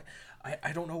colors, why?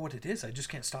 I don't know what it is. I just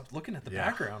can't stop looking at the Yeah.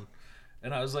 background.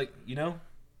 And I was like, you're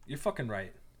fucking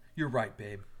right. You're right,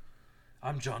 babe.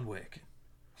 I'm John Wick.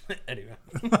 Anyway.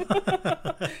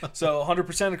 So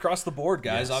 100% across the board,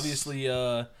 guys. Yes. Obviously,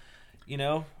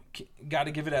 got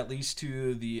to give it at least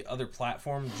to the other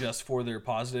platform just for their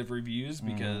positive reviews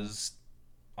because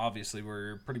obviously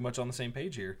we're pretty much on the same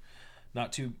page here.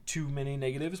 Not too many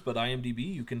negatives, but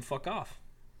IMDb, you can fuck off.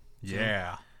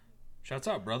 Yeah. Shouts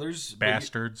out, brothers.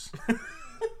 Bastards.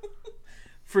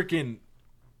 Freaking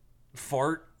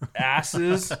fart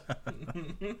asses.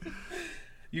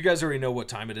 You guys already know what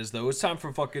time it is, though. It's time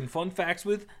for fucking fun facts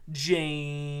with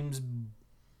James,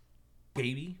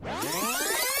 baby.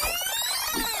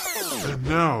 And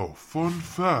now, fun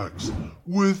facts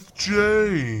with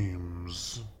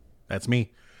James. That's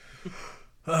me.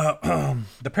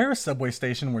 The Paris subway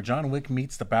station where John Wick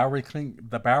meets the Bowery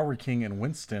King in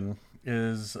Winston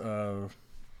is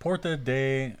Porta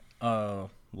de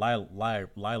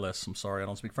Lilas. I'm sorry, I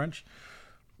don't speak French.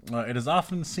 It is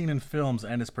often seen in films,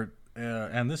 and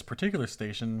this particular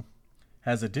station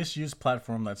has a disused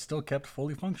platform that's still kept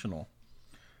fully functional.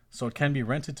 So it can be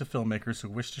rented to filmmakers who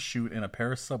wish to shoot in a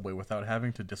Paris subway without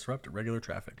having to disrupt regular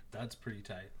traffic. That's pretty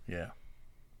tight. Yeah.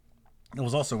 It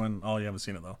was also in... Oh, you haven't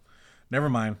seen it, though. Never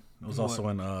mind. It was also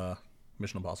in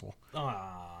Mission Impossible.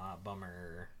 Ah,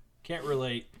 bummer. Can't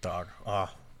relate. Dog.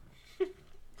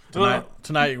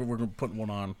 Tonight we're putting one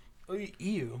on. Oh,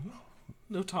 ew.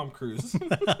 No Tom Cruise.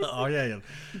 Oh, yeah.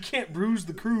 You can't bruise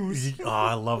the cruise. Oh,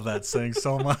 I love that saying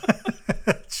so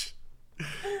much.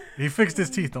 He fixed his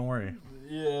teeth, don't worry.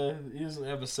 Yeah, he doesn't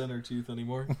have a center tooth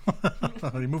anymore.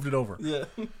 He moved it over. Yeah.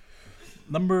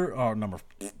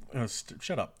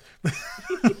 Shut up.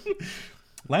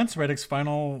 Lance Reddick's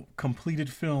final completed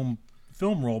film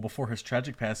role before his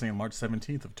tragic passing on March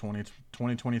 17th of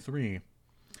 2023.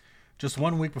 Just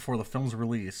 1 week before the film's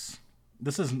release.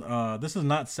 This is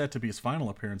not set to be his final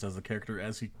appearance as the character,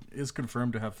 as he is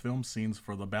confirmed to have filmed scenes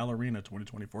for the Ballerina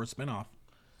 2024 spinoff.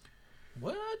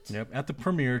 What? Yep. At the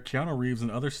premiere, Keanu Reeves and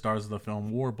other stars of the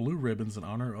film wore blue ribbons in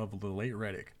honor of the late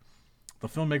Reddick. The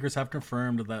filmmakers have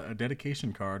confirmed that a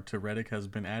dedication card to Reddick has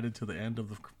been added to the end of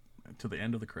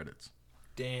the credits.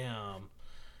 Damn.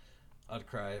 I'd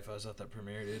cry if I was at that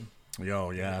premiere, dude.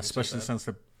 Yo, yeah, me especially so since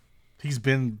he's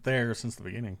been there since the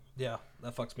beginning. Yeah,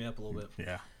 that fucks me up a little bit.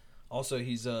 Yeah. Also,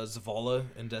 he's Zavala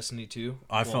in Destiny 2.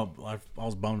 I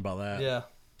was bummed about that. Yeah.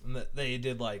 And they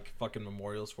did like fucking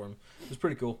memorials for him. It was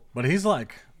pretty cool. But he's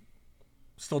like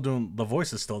still doing the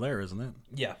voice is still there, isn't it?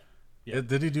 Yeah. Yeah.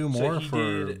 Did he do more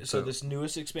So this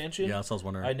newest expansion? Yeah, that's what I was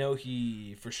wondering. I know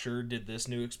he for sure did this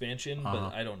new expansion,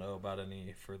 but I don't know about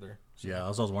any further. So Yeah,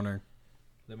 that's what I was wondering.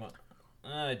 they might.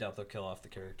 I doubt they'll kill off the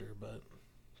character, but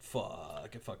fuck,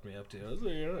 it fucked me up too. I was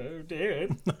like, oh,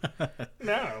 dude,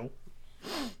 no.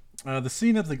 The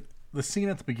scene at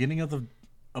the beginning of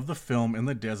of the film in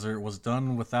the desert was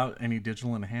done without any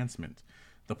digital enhancement.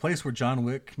 The place where John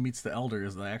Wick meets the Elder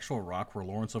is the actual rock where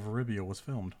Lawrence of Arabia was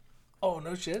filmed. Oh,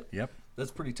 no shit? Yep.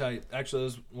 That's pretty tight. Actually, that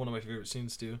was one of my favorite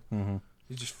scenes, too. Mm-hmm.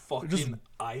 He just fucking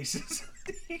ices.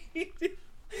 That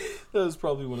was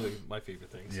probably one of my favorite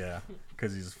things. Yeah,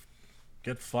 because he's...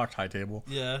 Get fucked, High Table.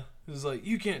 Yeah. He's like,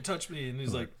 you can't touch me. And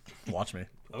he's like... Watch me.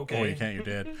 Okay. Oh, you can't, you're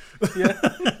dead.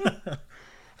 Yeah.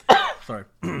 Sorry.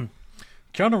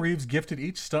 Keanu Reeves gifted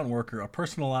each stunt worker a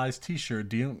personalized t-shirt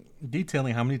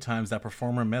detailing how many times that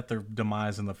performer met their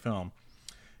demise in the film.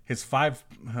 His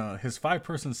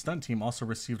five-person stunt team also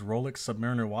received Rolex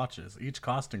Submariner watches, each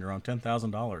costing around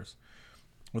 $10,000,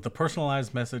 with a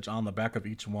personalized message on the back of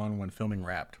each one when filming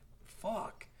Wrapped.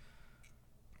 Fuck.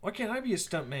 Why can't I be a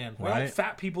stuntman? Why Right? don't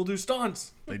fat people do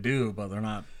stunts? They do, but they're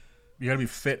not. You gotta be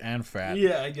fit and fat.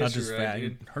 Yeah, I guess not just you're right, fat.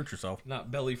 dude. You hurt yourself. Not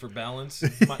belly for balance.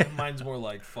 Mine's more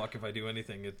like, fuck, if I do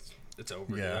anything, it's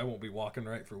over. Yeah. Dude. I won't be walking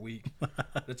right for a week.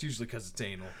 That's usually because it's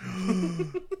anal.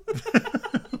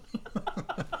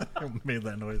 Made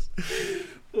that noise.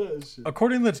 Oh, shit.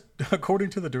 According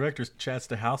to the director Chad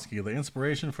Stahelski, the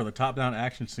inspiration for the top-down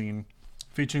action scene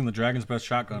featuring the Dragon's Breath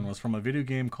shotgun was from a video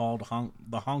game called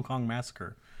The Hong Kong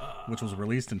Massacre, which was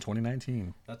released in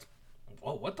 2019.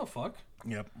 Oh, what the fuck?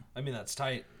 Yep. I mean, that's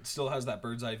tight. It still has that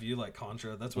bird's eye view like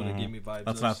Contra. That's what it gave me vibes.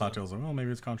 That's what I thought too. I was like, oh, maybe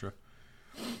it's Contra.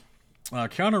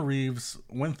 Keanu Reeves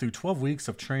went through 12 weeks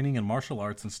of training in martial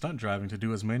arts and stunt driving to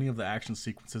do as many of the action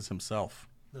sequences himself.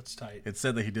 That's tight. It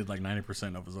said that he did like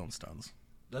 90% of his own stunts.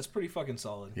 That's pretty fucking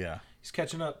solid. Yeah. He's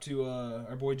catching up to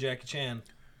our boy Jackie Chan.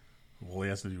 Well, he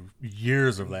has to do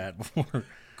years of that before.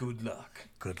 Good luck.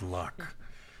 Good luck.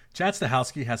 Chad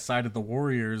Stahelski has cited the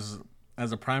Warriors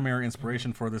as a primary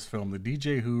inspiration for this film. The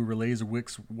DJ who relays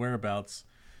Wick's whereabouts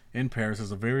in Paris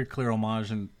is a very clear homage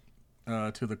to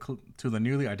the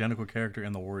nearly identical character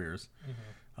in the Warriors.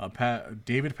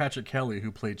 David Patrick Kelly,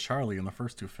 who played Charlie in the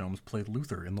first two films, played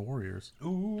Luther in the Warriors.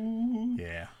 Ooh.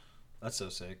 Yeah. That's so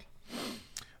sick.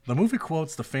 The movie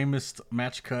quotes the famous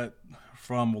match cut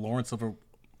from Lawrence of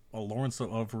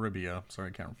Arabia. Sorry,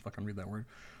 I can't fucking read that word.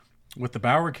 With the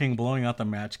Bower King blowing out the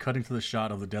match, cutting to the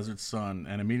shot of the desert sun,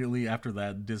 and immediately after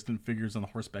that, distant figures on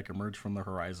horseback emerge from the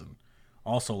horizon.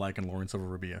 Also like in Lawrence of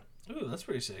Arabia. Ooh, that's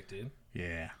pretty sick, dude.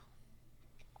 Yeah.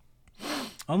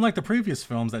 Unlike the previous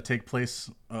films that take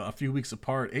place a few weeks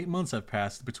apart, 8 months have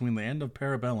passed between the end of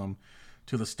Parabellum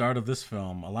to the start of this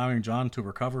film, allowing John to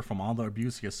recover from all the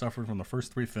abuse he has suffered from the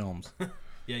first three films.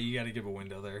 Yeah, you got to give a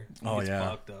window there. Oh, He gets yeah.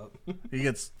 fucked up. He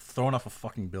gets thrown off a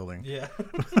fucking building. Yeah.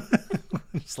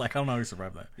 It's like, I don't know how he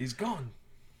survived that. He's gone.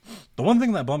 The one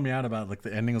thing that bummed me out about like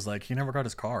the ending was like he never got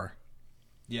his car.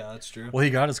 Yeah, that's true. Well, he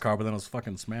got his car, but then it was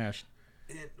fucking smashed.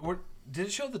 Did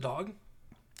it show the dog?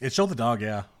 It showed the dog,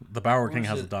 yeah. The Bower King Where's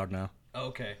has it? a dog now. Oh,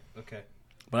 okay.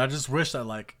 But I just wish that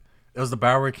like it was the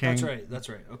Bower King. That's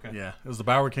right. Okay. Yeah, it was the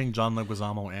Bower King, John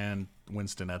Leguizamo, and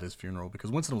Winston at his funeral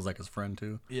because Winston was like his friend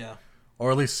too. Yeah.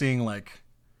 Or at least seeing like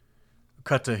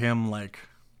cut to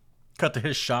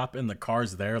his shop and the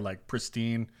car's there like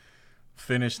pristine,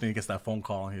 finished, and he gets that phone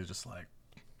call and he's just like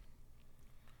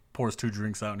pours 2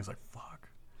 drinks out and he's like, "Fuck,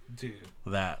 Dude.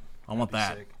 that I want be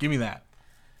that. sick. Give me that."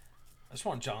 I just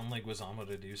want John Leguizamo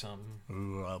to do something.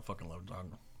 Ooh, I fucking love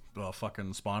John.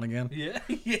 Fucking Spawn again. Yeah.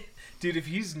 Yeah. Dude, if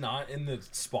he's not in the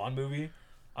Spawn movie,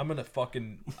 I'm gonna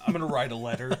write a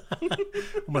letter. I'm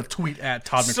gonna tweet at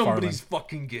Todd McFarlane. Somebody's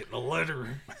fucking getting a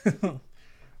letter.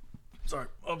 Sorry.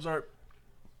 I'm sorry.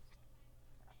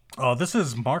 Oh, this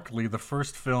is markedly the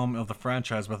first film of the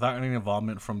franchise without any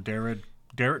involvement from Derek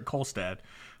Kolstad,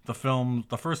 the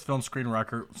first film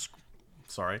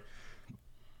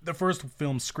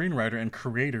screenwriter and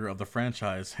creator of the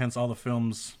franchise. Hence, all the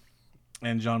films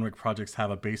and John Wick projects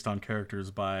have a based on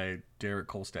characters by Derek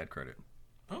Kolstad credit.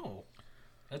 Oh,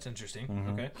 that's interesting. Mm-hmm.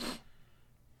 Okay.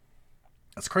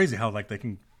 It's crazy how like they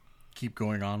can keep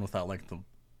going on without like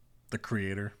the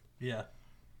creator. Yeah.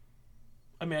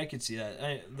 I mean, I could see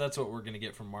that. That's what we're gonna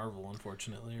get from Marvel,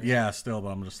 unfortunately. Right? Yeah, still, but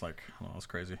I'm just like, oh, that's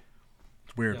crazy.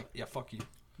 It's weird. Yeah. Fuck you.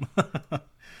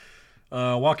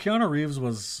 While Keanu Reeves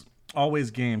was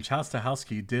always game, Chad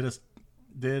Stahelski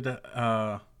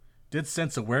did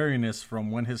sense a wariness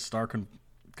from when his star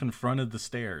confronted the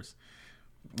stairs.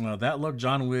 That look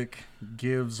John Wick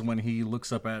gives when he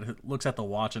looks at the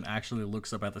watch and actually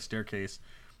looks up at the staircase.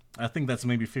 I think that's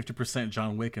maybe 50%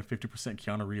 John Wick and 50%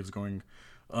 Keanu Reeves going,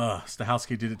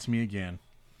 Stahelski did it to me again.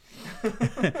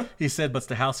 He said, but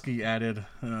Stahelski added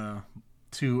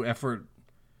to effort.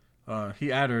 Get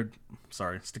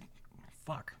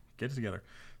it together.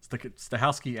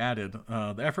 Stahelski added,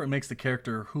 the effort makes the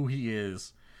character who he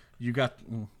is.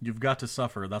 you've got to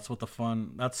suffer. That's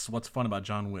what's fun about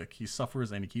John Wick. He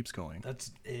suffers and he keeps going.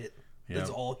 That's it. Yep. That's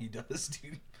all he does,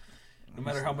 dude. No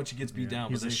matter how much he gets beat down,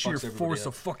 he's but then a he sheer fucks everybody force up.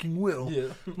 of fucking will. Yeah.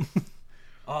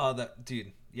 That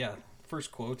dude. Yeah.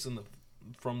 First quotes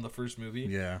from the first movie.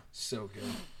 Yeah. So good.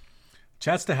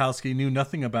 Chad Stahelski knew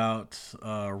nothing about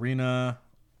Rina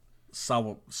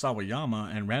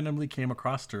Sawayama and randomly came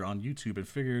across her on YouTube and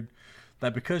figured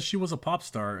that because she was a pop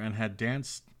star and had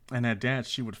danced,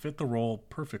 she would fit the role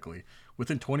perfectly.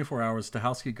 Within 24 hours,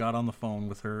 Stahelski got on the phone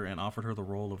with her and offered her the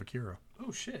role of Akira.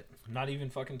 Oh, shit. Not even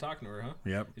fucking talking to her, huh?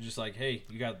 Yep. You're just like, hey,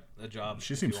 you got a job.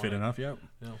 She seems fit enough, yep.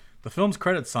 Yeah. The film's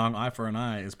credit song, Eye for an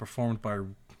Eye, is performed by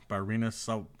Rina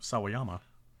Sawayama.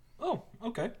 Oh,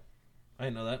 okay. I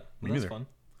didn't know that. Me That's neither. fun.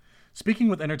 Speaking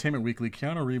with Entertainment Weekly,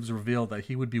 Keanu Reeves revealed that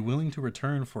he would be willing to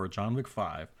return for John Wick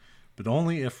 5, but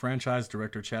only if franchise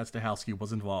director Chad Stahelski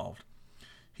was involved.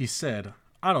 He said,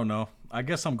 I don't know. I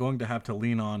guess I'm going to have to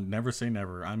lean on never say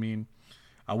never. I mean,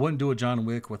 I wouldn't do a John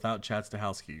Wick without Chad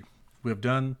Stahelski. We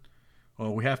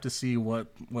have to see what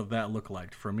that looked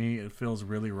like. For me, it feels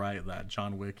really right that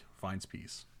John Wick finds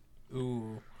peace.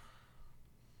 Ooh.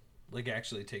 Like,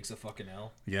 actually takes a fucking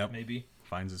L. Yep. Maybe.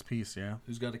 Finds his peace, yeah.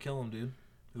 Who's got to kill him, dude?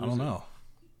 I don't know.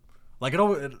 Like,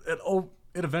 it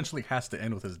eventually has to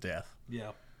end with his death.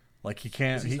 Yeah. Like, he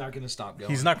can't... He's not going to stop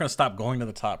going. He's not going to stop going to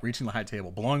the top, reaching the high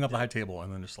table, blowing up the high table,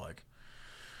 and then just like,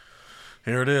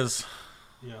 here it is.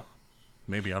 Yeah.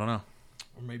 Maybe, I don't know.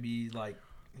 Or maybe, like,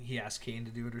 he asked Kane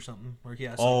to do it or something. Or he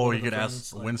asked... Oh, you could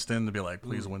ask Winston to be like,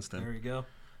 please, Winston. There you go.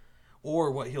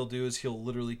 Or what he'll do is he'll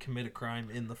literally commit a crime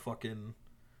in the fucking...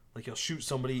 Like, he'll shoot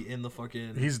somebody in the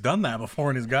fucking... He's done that before,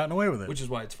 and he's gotten away with it. Which is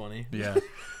why it's funny. Yeah.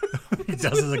 He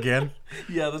does it again.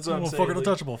 Yeah, that's what I'm saying. Fucking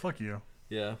untouchable. Fuck you.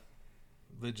 Yeah.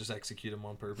 They just execute him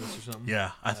on purpose or something.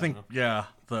 Yeah, I think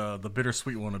the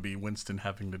bittersweet one would be Winston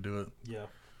having to do it. Yeah.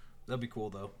 That'd be cool,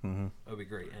 though. Mm-hmm. That'd be a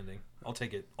great ending. I'll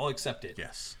take it. I'll accept it.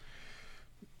 Yes.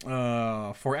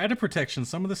 For added protection,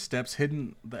 some of the steps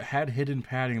had hidden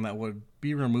padding that would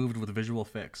be removed with visual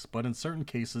effects, but in certain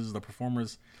cases, the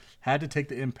performers had to take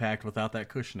the impact without that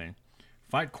cushioning.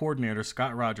 Fight coordinator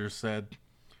Scott Rogers said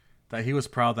that he was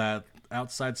proud that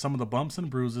outside some of the bumps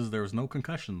and bruises, there was no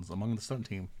concussions among the stunt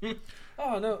team.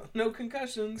 Oh, no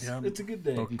concussions. Yeah. It's a good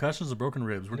day. No concussions or broken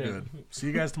ribs. We're good. See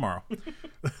you guys tomorrow.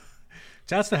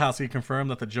 Chad Stahelski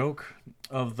confirmed that the joke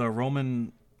of the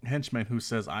Roman henchman who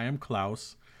says, I am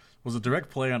Klaus, was a direct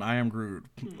play on I Am Groot,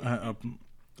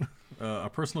 a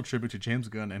personal tribute to James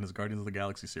Gunn and his Guardians of the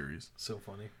Galaxy series. So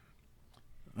funny.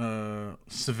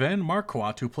 Sven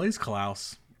Marquardt, who plays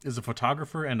Klaus, is a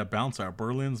photographer and a bouncer at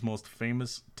Berlin's most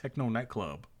famous techno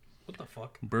nightclub. What the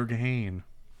fuck? Berghain.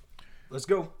 Let's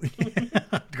go.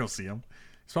 Go see him.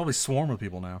 He's probably swarmed with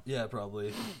people now. Yeah,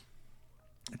 probably.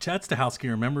 Chad Stahelski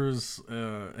remembers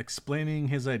explaining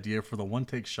his idea for the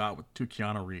one-take shot to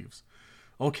Keanu Reeves.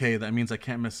 Okay, that means I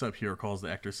can't mess up here, recalls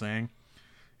the actor saying.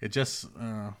 He just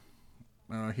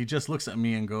looks at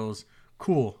me and goes,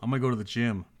 cool, I'm going to go to the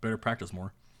gym. Better practice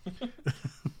more.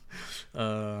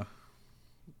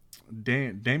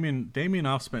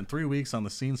 Damianoff spent 3 weeks on the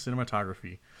scene's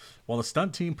cinematography, while the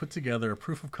stunt team put together a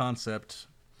proof of concept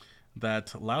that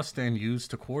Laustan used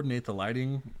to coordinate the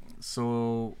lighting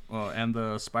and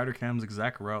the spider cam's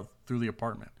exact route through the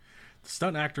apartment. The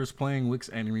stunt actors playing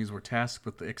Wick's enemies were tasked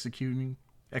with executing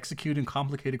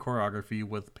complicated choreography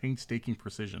with painstaking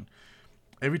precision.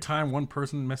 Every time one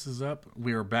person messes up,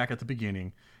 we are back at the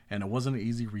beginning, and it wasn't an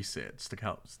easy reset,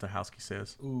 Stahelski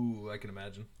says. Ooh, I can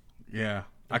imagine. Yeah.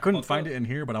 I couldn't find it in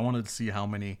here, but I wanted to see how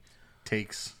many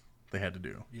takes they had to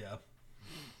do. Yeah.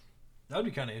 That would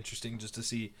be kind of interesting just to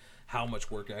see how much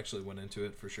work actually went into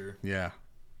it, for sure. Yeah.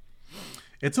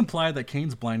 It's implied that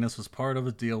Kane's blindness was part of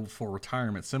a deal for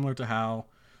retirement, similar to how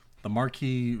the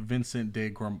Marquis Vincent de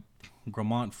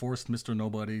Gramont forced Mr.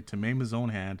 Nobody to maim his own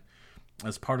hand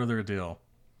as part of their deal.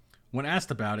 When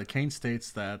asked about it, Kane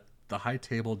states that the high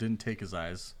table didn't take his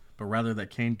eyes, but rather that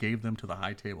Kane gave them to the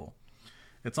high table.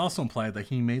 It's also implied that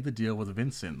he made the deal with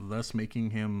Vincent, thus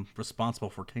making him responsible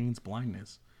for Kane's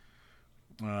blindness.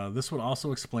 This would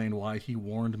also explain why he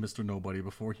warned Mr. Nobody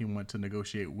before he went to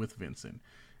negotiate with Vincent,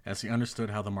 as he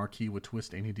understood how the Marquis would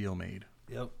twist any deal made.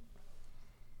 Yep.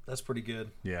 That's pretty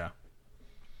good. Yeah.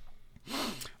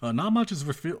 Not much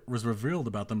was revealed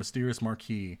about the mysterious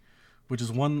Marquis, which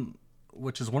is one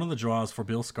of the draws for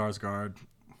Bill Skarsgård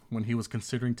when he was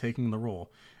considering taking the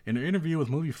role. In an interview with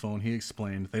Moviefone, he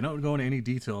explained, they don't go into any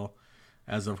detail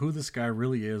as of who this guy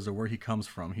really is or where he comes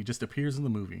from. He just appears in the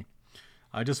movie.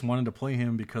 I just wanted to play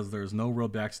him because there's no real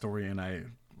backstory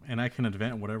and I can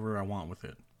invent whatever I want with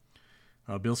it.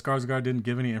 Bill Skarsgård didn't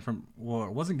give any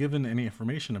wasn't given any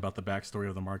information about the backstory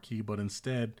of the Marquis, but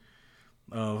instead,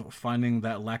 finding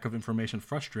that lack of information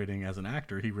frustrating as an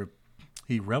actor,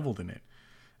 he reveled in it.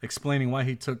 Explaining why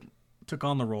he took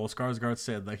on the role, Skarsgård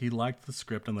said that he liked the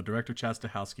script and the director Chad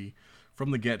Stahelski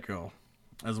from the get-go,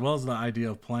 as well as the idea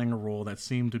of playing a role that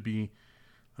seemed to be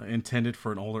intended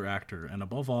for an older actor, and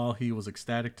above all, he was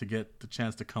ecstatic to get the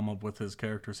chance to come up with his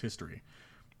character's history.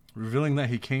 Revealing that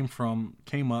he came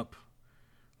up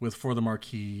with For the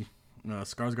Marquis,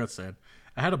 Skarsgård said,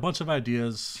 "I had a bunch of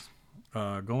ideas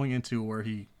going into where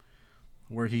he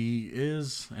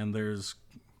is, and there's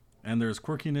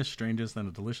quirkiness, strangeness, and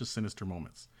a delicious, sinister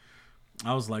moments.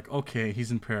 I was like, okay,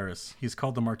 he's in Paris. He's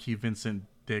called the Marquis Vincent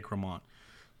de Gramont.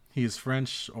 He is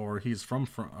French, or he's from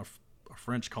a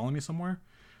French colony somewhere.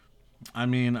 I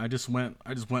mean, I just went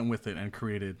with it and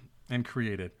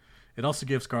created. It also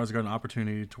gives Skarsgård an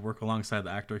opportunity to work alongside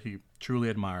the actor he truly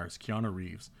admires, Keanu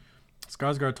Reeves."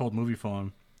 Skarsgård told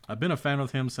MoviePhone, "I've been a fan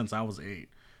of him since I was 8,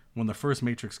 when the first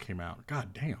Matrix came out."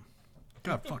 God damn.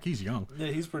 God, fuck, he's young.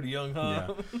 Yeah, he's pretty young,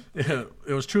 huh? Yeah.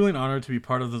 It was truly an honor to be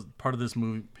part of this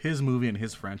movie, his movie and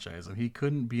his franchise, and he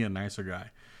couldn't be a nicer guy.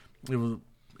 It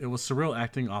was surreal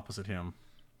acting opposite him,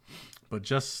 but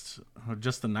just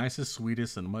the nicest,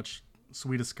 sweetest, and much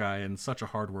sweetest guy, and such a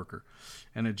hard worker,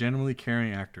 and a genuinely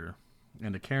caring actor,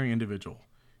 and a caring individual.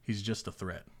 He's just a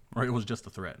threat, or it was just a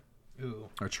threat, Ooh.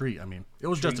 or treat. I mean, it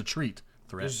was just a treat.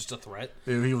 Threat. It was just a threat.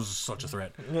 He was such a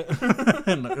threat.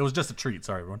 And it was just a treat.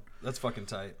 Sorry, everyone. That's fucking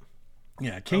tight.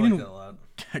 Yeah, I like that a lot.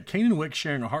 Kane and Wick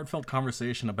sharing a heartfelt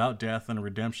conversation about death and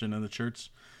redemption in the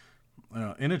church.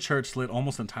 In a church lit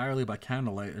almost entirely by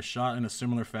candlelight, is shot in a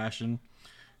similar fashion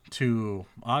to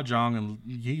Ah Jong and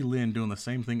Yi Lin doing the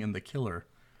same thing in The Killer,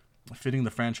 fitting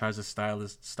the franchise's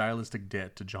stylistic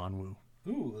debt to John Woo.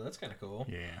 Ooh, that's kind of cool.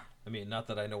 Yeah. I mean, not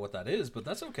that I know what that is, but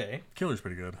that's okay. Killer's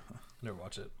pretty good. Never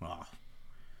watch it. Oh.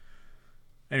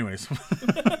 Anyways.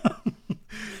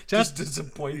 Just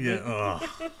disappointment. Yeah.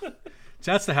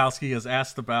 Chad Stahelski is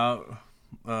asked about...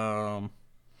 Chad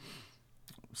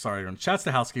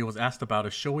Stahelski was asked about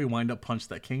a showy wind-up punch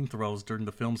that Kane throws during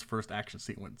the film's first action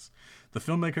sequence. The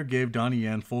filmmaker gave Donnie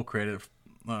Yen full credit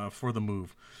for the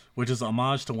move, which is a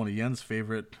homage to one of Yen's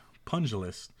favorite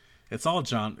pugilists. It's all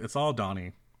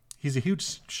Donnie. He's a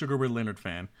huge Sugar Ray Leonard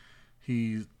fan.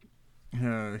 He's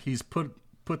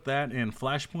put that in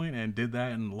Flashpoint and did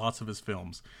that in lots of his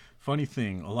films. Funny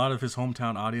thing, a lot of his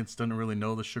hometown audience doesn't really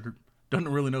know who Sugar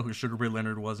Ray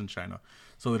Leonard was in China,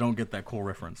 so they don't get that cool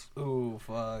reference. Ooh,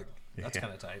 fuck. That's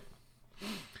kind of tight.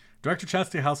 Director Chad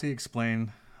Stahelski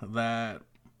explained about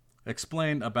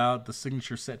the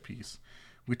signature set piece.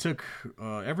 "We took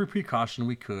every precaution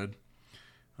we could,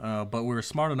 but we were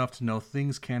smart enough to know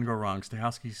things can go wrong,"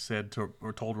 Stahelski said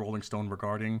told Rolling Stone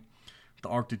regarding the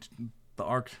Arc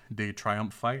de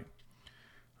Triomphe fight,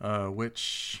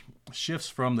 which shifts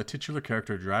from the titular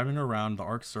character driving around the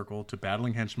Arc circle to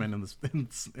battling henchmen in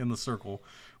the circle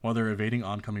while they're evading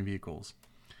oncoming vehicles.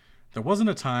 "There wasn't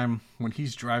a time when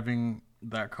he's driving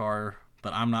that car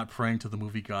that I'm not praying to the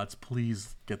movie gods,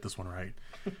 please get this one right."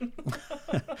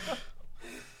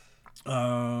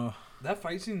 That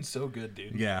fight scene's so good,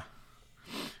 dude. Yeah.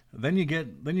 Then you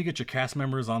get your cast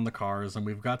members on the cars, and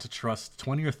we've got to trust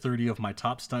 20 or 30 of my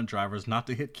top stunt drivers not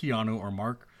to hit Keanu or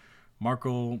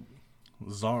Marco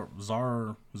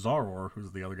Zaror,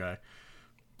 who's the other guy,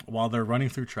 while they're running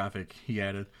through traffic, he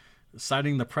added,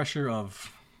 citing the pressure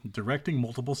of directing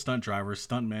multiple stunt drivers,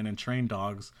 stuntmen, and trained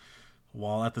dogs,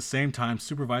 while at the same time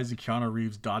supervising Keanu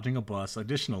Reeves dodging a bus.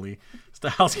 Additionally,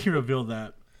 Stahelski revealed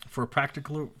that for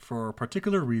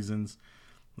particular reasons,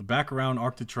 the background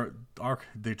Arc de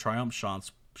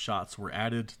Triomphe shots were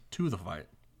added to the fight,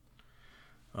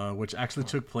 which actually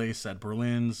took place at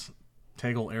Berlin's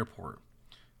Tegel Airport.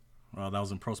 That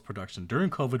was in post-production. During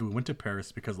COVID, we went to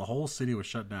Paris because the whole city was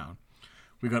shut down.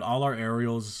 We got all our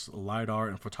aerials, LiDAR,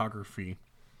 and photography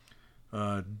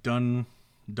done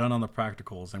on the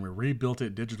practicals, and we rebuilt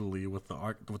it digitally with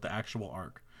the actual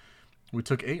Arc. We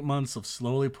took 8 months of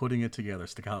slowly putting it together,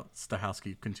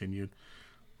 Stahelski continued.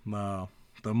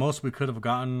 The most we could have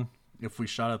gotten if we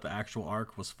shot at the actual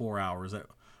Arc was 4 hours. That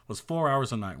was 4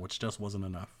 hours a night, which just wasn't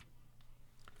enough.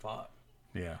 Fuck.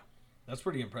 Yeah. That's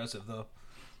pretty impressive, though.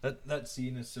 That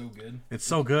scene is so good. It's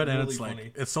so good, really and it's funny.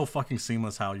 like it's so fucking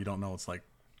seamless how you don't know it's like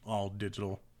all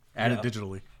digital, added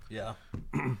digitally. Yeah.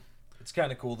 It's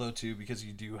kind of cool though too, because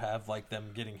you do have like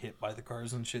them getting hit by the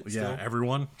cars and shit. Yeah, still.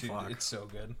 everyone. Dude, Fuck. it's so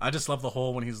good. I just love the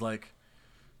whole when he's like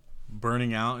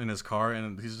burning out in his car,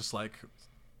 and he's just like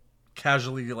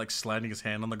casually like sliding his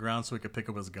hand on the ground so he could pick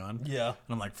up his gun. Yeah. And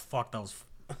I'm like, fuck, that was.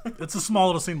 It's a small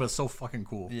little scene, but it's so fucking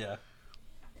cool. Yeah.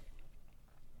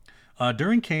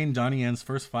 During Donnie Yen's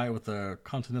first fight with the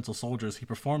Continental Soldiers, he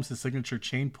performs his signature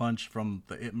chain punch from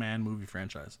the Ip Man movie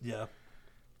franchise. Yeah.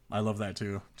 I love that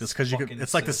too. Just because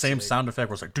it's like so the same sick. sound effect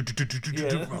where it's like,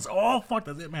 I was like, oh fuck,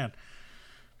 that's Ip Man.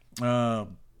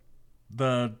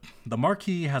 The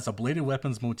Marquis has a bladed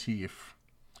weapons motif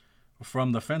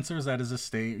from the fencers at his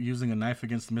estate using a knife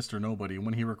against Mr. Nobody.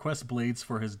 When he requests blades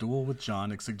for his duel with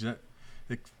John, it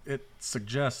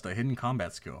suggests a hidden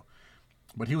combat skill.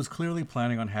 But he was clearly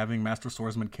planning on having Master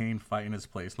Swordsman Kane fight in his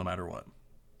place no matter what.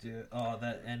 Dude,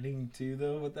 that ending too,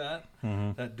 though, with that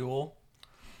duel.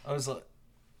 I was like,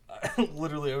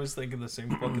 I was thinking the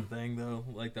same fucking thing, though,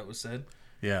 like that was said.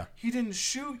 Yeah. He didn't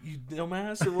shoot, you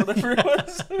dumbass, or whatever it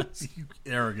was. You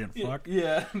arrogant fuck.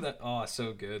 Yeah.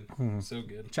 So good. So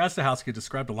good. Chad Stahelski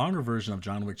described a longer version of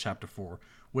John Wick Chapter 4,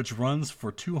 which runs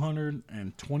for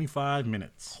 225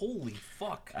 minutes. Holy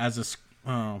fuck. As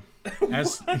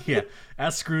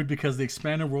screwed because the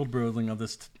expanded world building of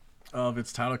its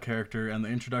title character and the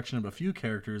introduction of a few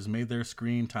characters made their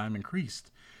screen time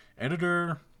increased.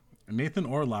 Editor Nathan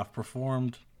Orloff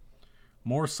performed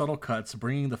more subtle cuts,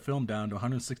 bringing the film down to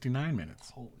 169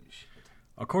 minutes. Holy shit.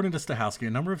 According to Stahelski,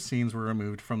 a number of scenes were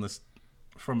removed from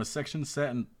a section set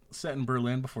in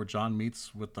Berlin before John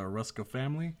meets with the Ruska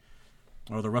family,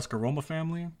 or the Ruska-Roma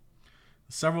family.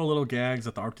 Several little gags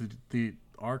at the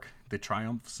Arc de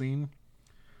Triomphe scene.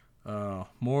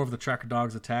 More of the Tracker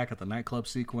Dogs attack at the nightclub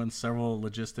sequence. Several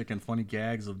logistic and funny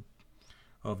gags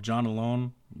of John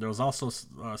alone. There was also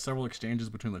several exchanges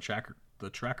between the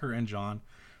Tracker and John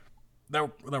that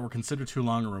were considered too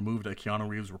long and removed at Keanu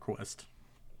Reeves' request.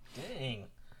 Dang.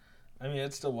 I mean,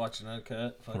 I'd still watch an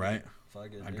uncut. Right?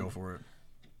 I'd go for it.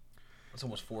 That's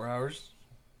almost 4 hours.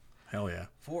 Hell yeah.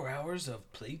 4 hours of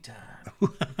playtime.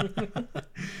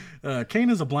 Kane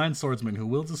is a blind swordsman who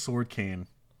wields a sword cane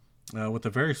with a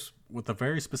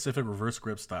very specific reverse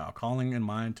grip style, calling in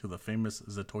mind to the famous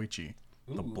Zatoichi,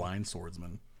 the blind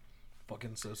swordsman.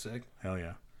 Fucking so sick. Hell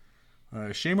yeah.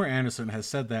 Shamer Anderson has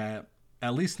said that,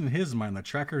 at least in his mind, the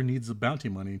Tracker needs the bounty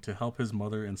money to help his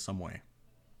mother in some way.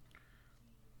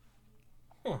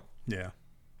 Huh. Yeah.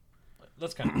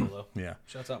 That's kind of cool, though. Yeah.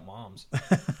 Shouts out moms.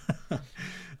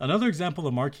 Another example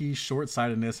of Marquis'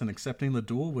 short-sightedness in accepting the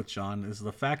duel with John is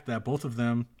the fact that both of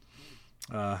them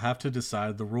have to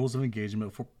decide the rules of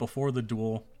engagement before the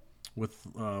duel with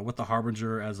the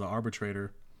Harbinger as the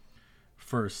arbitrator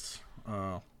first,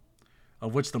 of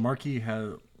which the Marquis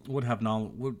would have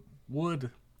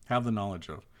the knowledge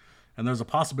of. And there's a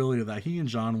possibility that he and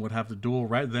John would have to duel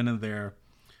right then and there,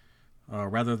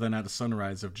 rather than at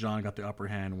sunrise if John got the upper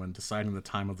hand when deciding the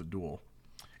time of the duel.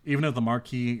 Even if the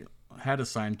Marquis had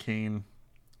assigned Kane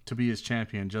to be his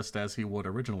champion just as he would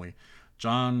originally,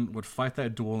 John would fight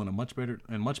that duel in much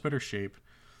better shape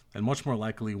and much more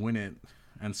likely win it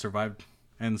and survives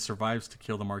to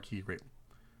kill the Marquis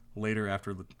later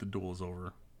after the duel is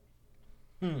over.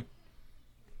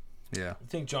 Yeah. You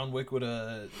think John Wick would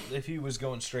have, if he was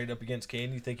going straight up against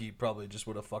Kane, you think he probably just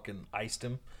would have fucking iced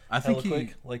him? I think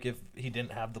quick? Like if he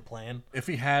didn't have the plan? If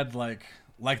he had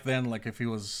if he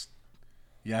was,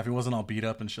 if he wasn't all beat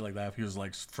up and shit like that, if he was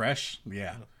like fresh,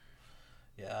 yeah.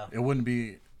 It would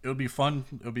be fun.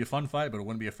 It would be a fun fight, but it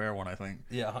wouldn't be a fair one, I think.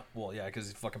 Yeah, well, yeah, because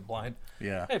he's fucking blind.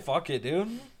 Yeah. Hey, fuck it,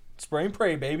 dude. Spray and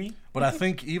pray, baby. But I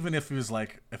think even if he was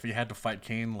if he had to fight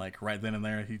Kane right then and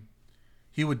there,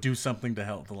 he would do something to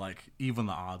help to even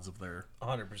the odds of their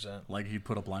 100%. Like he'd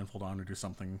put a blindfold on or do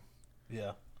something.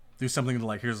 Yeah. Do something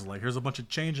to here's a bunch of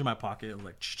change in my pocket.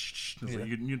 This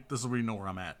is where you know where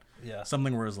I'm at. Yeah.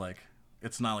 Something where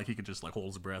it's not like he could just hold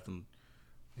his breath and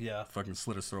fucking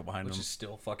slit his throat behind him. Which is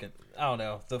still fucking, I don't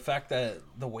know. The fact that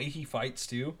the way he fights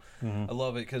too, I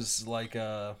love it because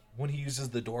when he uses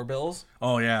the doorbells.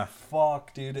 Oh yeah.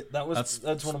 Fuck, dude.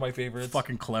 That's one of my favorites.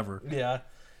 Fucking clever. Yeah.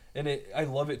 And I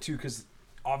love it too because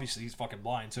obviously he's fucking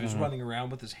blind, so he's running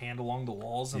around with his hand along the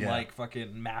walls and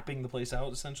fucking mapping the place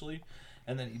out essentially.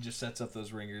 And then he just sets up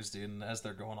those ringers, dude, and as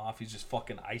they're going off, he's just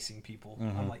fucking icing people.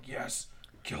 I'm like, yes,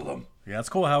 kill them. Yeah, it's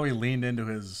cool how he leaned into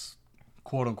his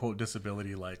quote unquote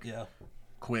disability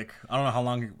quick. I don't know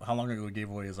how long ago he gave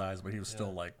away his eyes, but he was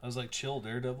still I was like, chill,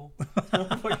 Daredevil.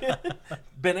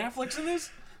 Ben Affleck's in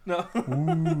this? No.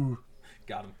 Ooh.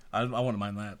 Got him. I wouldn't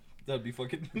mind that. That'd be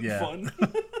fucking fun.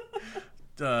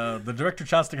 The director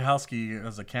Chad Stahelski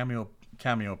has a cameo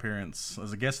appearance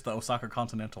as a guest at the Osaka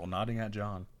Continental, nodding at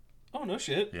John. Oh no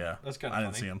shit! Yeah, that's kind of funny. I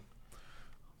didn't see him.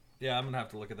 Yeah, I'm gonna have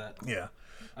to look at that. Yeah,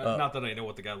 not that I know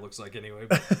what the guy looks like anyway,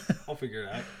 but I'll figure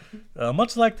it out.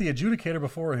 Much like the adjudicator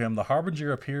before him, the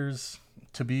Harbinger appears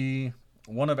to be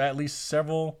one of at least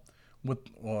several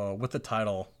with the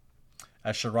title,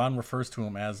 as Sharon refers to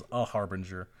him as a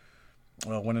Harbinger.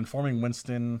 when informing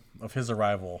Winston of his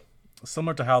arrival.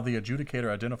 Similar to how the adjudicator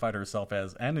identified herself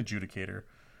as an adjudicator,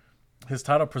 his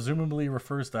title presumably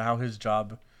refers to how his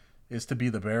job is to be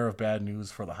the bearer of bad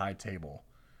news for the High Table,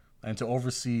 and to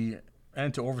oversee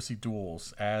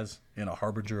duels as in a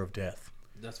harbinger of death.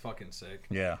 That's fucking sick.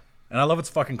 Yeah, and I love it's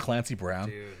fucking Clancy Brown.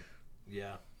 Dude,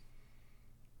 yeah.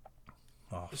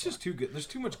 Oh, it's just too good. There's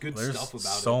too much good stuff about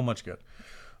it. So much good.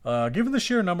 Given the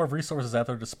sheer number of resources at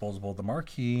their disposal, the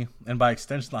Marquis, and by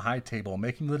extension the High Table,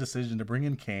 making the decision to bring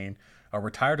in Kane, a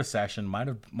retired assassin,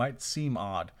 might seem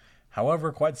odd.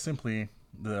 However, quite simply,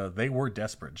 they were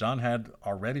desperate. John had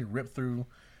already ripped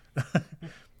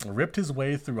his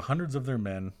way through hundreds of their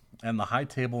men, and the High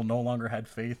Table no longer had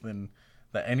faith in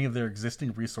that any of their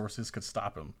existing resources could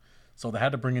stop him. So they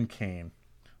had to bring in Kane.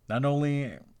 Not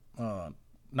only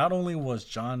was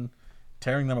John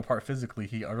tearing them apart physically,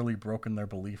 he utterly broken their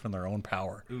belief in their own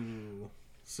power. Ooh,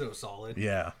 so solid.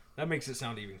 Yeah. That makes it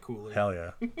sound even cooler. Hell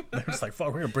yeah. They're just like, fuck,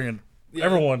 we're going to bring in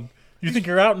everyone. You think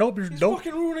you're out? Nope. He's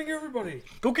fucking ruining everybody.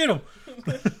 Go get him.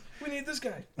 We need this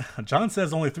guy. John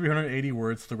says only 380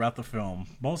 words throughout the film.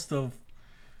 Almost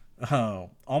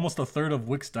a third of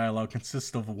Wick's dialogue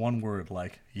consists of one word,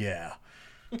 like, yeah.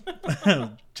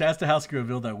 Chastahowsky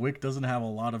revealed that Wick doesn't have a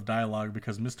lot of dialogue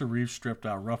because Mr. Reeves stripped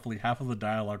out roughly half of the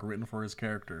dialogue written for his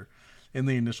character in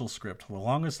the initial script. The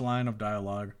longest line of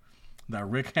dialogue that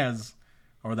Wick has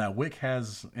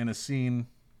in a scene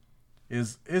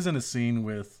is in a scene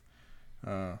with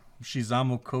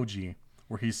Shizamu Koji,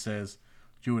 where he says,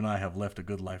 "You and I have left a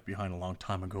good life behind a long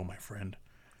time ago, my friend."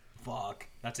 Fuck.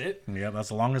 That's it? Yeah, that's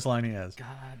the longest line he has. God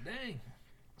dang.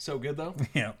 So good, though?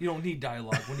 Yeah. You don't need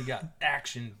dialogue when you got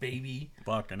action, baby.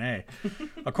 Fucking A.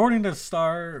 According to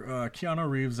star Keanu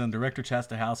Reeves and director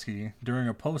Chastahowsky, during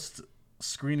a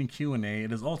post-screening Q&A,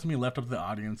 it is ultimately left up to the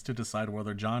audience to decide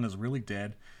whether John is really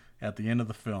dead at the end of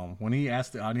the film. When he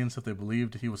asked the audience if they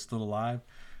believed he was still alive,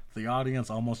 the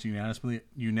audience almost unanimously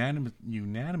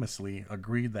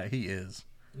agreed that he is.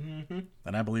 Mm-hmm.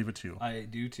 And I believe it too. I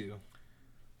do too.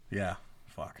 Yeah.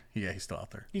 Fuck. Yeah, he's still out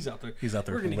there. He's out there. He's out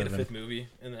there. We're going to get a fifth movie,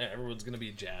 and everyone's going to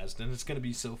be jazzed, and it's going to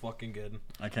be so fucking good.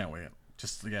 I can't wait.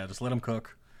 Just let him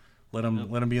cook. Let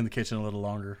him be in the kitchen a little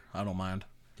longer. I don't mind.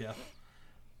 Yeah.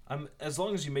 As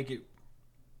long as you make it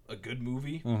a good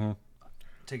movie,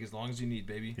 take as long as you need,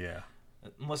 baby. Yeah.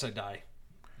 Unless I die.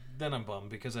 Then I'm bummed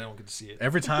because I don't get to see it.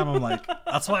 Every time I'm like,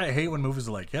 that's why I hate when movies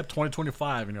are like, yep,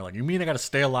 2025. And you're like, you mean I got to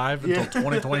stay alive until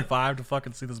 2025 to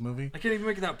fucking see this movie? I can't even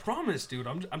make that promise, dude.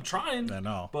 I'm trying. I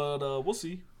know. But we'll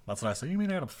see. That's what I say. You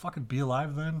mean I got to fucking be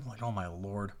alive then? Like, oh my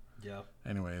Lord. Yeah.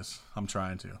 Anyways, I'm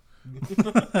trying to.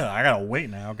 I got to wait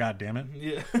now. God damn it.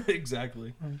 Yeah,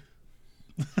 exactly.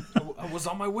 I was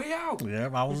on my way out. Yeah,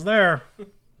 I was there.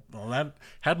 Well, that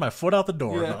had my foot out the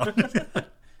door. Yeah. No.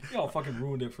 Y'all fucking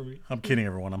ruined it for me. I'm kidding,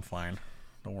 everyone. I'm fine.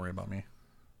 Don't worry about me.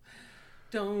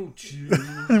 Don't you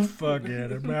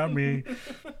forget about me.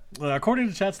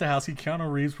 According to Chastahowsky,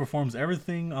 Keanu Reeves performs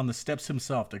everything on the steps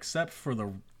himself, except for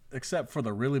the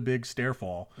really big stair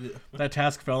fall. Yeah. That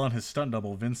task fell on his stunt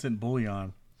double, Vincent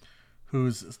Bullion,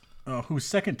 whose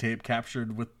second tape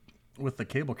captured with the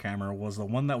cable camera was the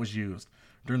one that was used.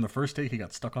 During the first take, he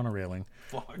got stuck on a railing.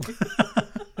 Fuck.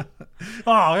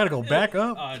 Oh, I gotta go back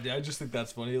up. I just think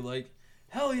that's funny. Like,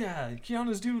 hell yeah,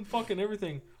 Keanu's doing fucking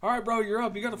everything. All right, bro, you're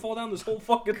up. You gotta fall down this whole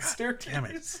fucking staircase. Damn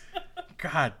it.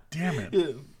 God damn it.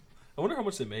 Yeah. I wonder how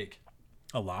much they make.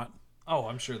 A lot. Oh,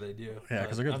 I'm sure they do. Yeah,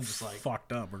 because they're getting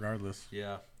fucked up regardless.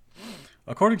 Yeah.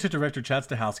 According to director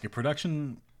Chastahowsky,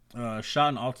 production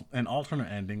shot an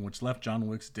alternate ending, which left John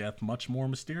Wick's death much more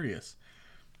mysterious.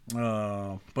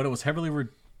 But it was heavily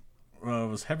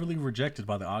rejected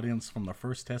by the audience from the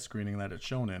first test screening that it's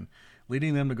shown in,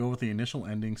 leading them to go with the initial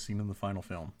ending seen in the final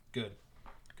film. Good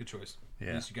choice. Yeah.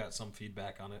 At least you got some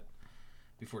feedback on it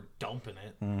before dumping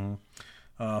it.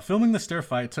 Mm-hmm. Filming the stair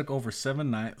fight took over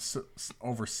 7,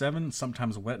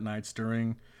 sometimes wet nights,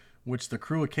 during which the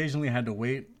crew occasionally had to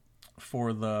wait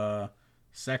for the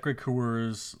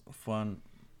Sacré-Coeur's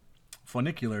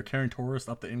funicular carrying tourists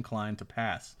up the incline to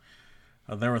pass.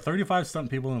 There were 35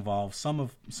 stunt people involved, some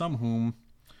whom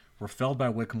were felled by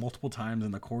Wick multiple times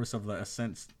in the course of the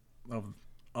ascent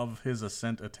of his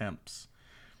ascent attempts.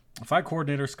 Fight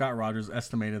coordinator Scott Rogers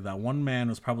estimated that one man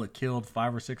was probably killed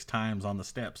 5 or 6 times on the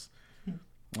steps.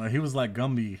 He was like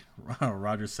Gumby,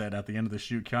 Rogers said at the end of the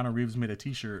shoot. Keanu Reeves made a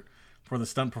T-shirt for the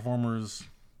stunt performers,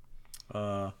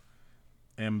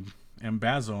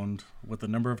 emblazoned with the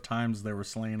number of times they were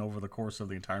slain over the course of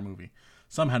the entire movie.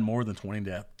 Some had more than 20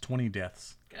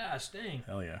 deaths. Gosh dang.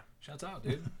 Hell yeah. Shouts out,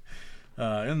 dude.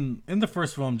 In the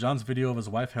first film, John's video of his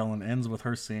wife Helen ends with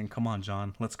her saying, "Come on,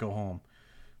 John, let's go home."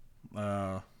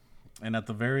 And at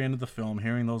the very end of the film,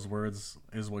 hearing those words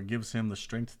is what gives him the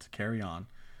strength to carry on.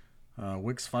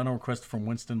 Wick's final request from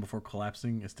Winston before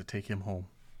collapsing is to take him home.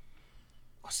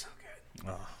 Oh, so good.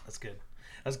 Oh, that's good.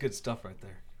 That's good stuff right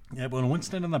there. Yeah, but when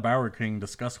Winston and the Bower King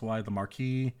discuss why the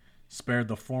Marquis spared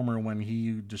the former when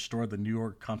he destroyed the New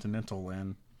York Continental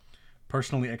and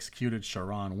personally executed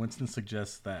Sharon, Winston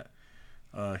suggests that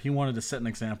he wanted to set an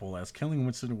example, as killing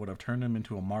Winston would have turned him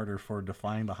into a martyr for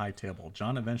defying the High Table.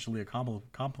 John eventually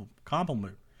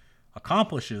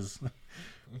accomplishes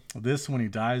this when he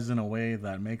dies in a way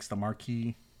that takes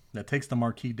the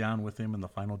Marquis down with him in the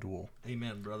final duel.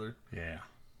 Amen, brother. Yeah.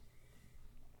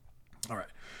 All right.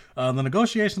 The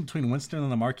negotiations between Winston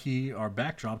and the Marquis are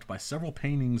backdropped by several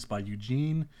paintings by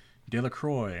Eugene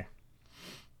Delacroix.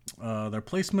 Their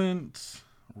placement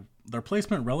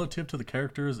relative to the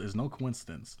characters is no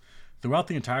coincidence. Throughout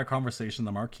the entire conversation,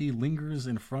 the Marquis lingers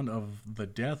in front of the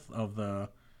death of the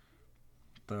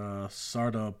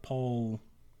Sardapolis,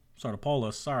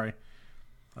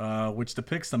 which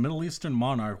depicts the Middle Eastern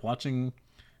monarch watching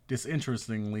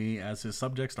disinterestedly as his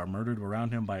subjects are murdered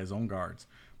around him by his own guards,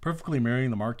 perfectly mirroring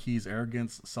the Marquis'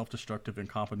 arrogance, self-destructive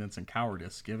incompetence, and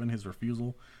cowardice, given his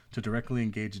refusal to directly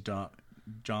engage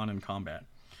John in combat.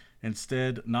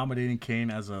 Instead, nominating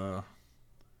Kane as a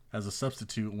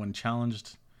substitute when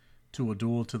challenged to a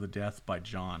duel to the death by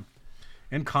John.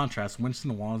 In contrast,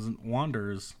 Winston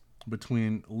wanders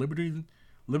between liberty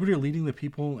leading the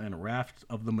people and wrath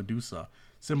of the Medusa,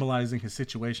 symbolizing his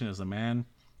situation as a man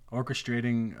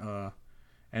orchestrating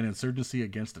an insurgency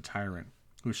against a tyrant,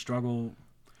 a struggle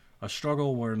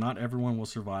where not everyone will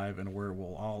survive and where it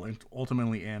will all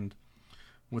ultimately end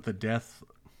with the death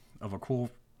of a cruel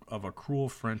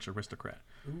French aristocrat.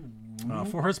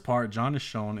 For his part, John is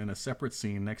shown in a separate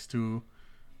scene next to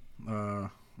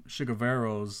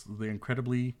Chigavero's the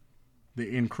incredulity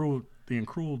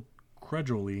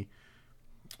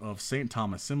of Saint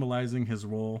Thomas, symbolizing his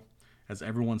role as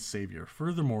everyone's savior.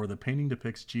 Furthermore, the painting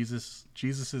depicts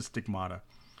Jesus's stigmata,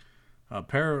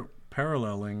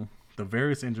 paralleling the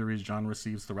various injuries John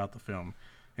receives throughout the film,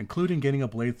 including getting a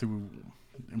blade through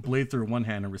one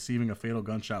hand and receiving a fatal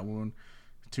gunshot wound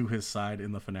to his side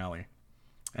in the finale.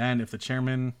 And if the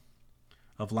chairman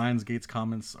of Lionsgate's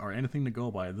comments are anything to go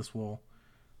by, this will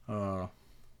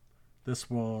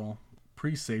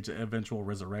presage the eventual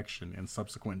resurrection in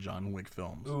subsequent John Wick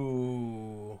films.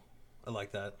 Ooh, I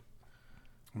like that.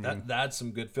 That's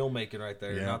some good filmmaking right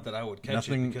there. Yeah. Not that I would catch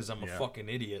it because I'm a fucking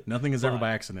idiot. Nothing is ever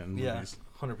by accident in movies.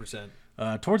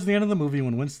 100%. Towards the end of the movie,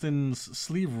 when Winston's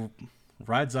sleeve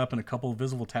rides up and a couple of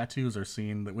visible tattoos are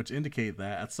seen, which indicate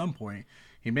that at some point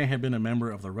he may have been a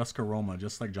member of the Ruska Roma,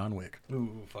 just like John Wick.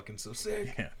 Ooh, fucking so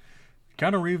sick. Yeah.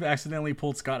 Keanu Reeves accidentally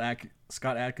pulled Scott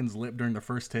Adkins' lip during the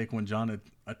first take when John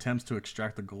attempts to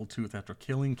extract the gold tooth after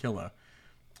killing Killa.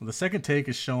 The second take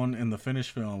is shown in the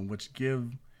finished film, which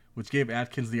gave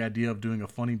Atkins the idea of doing a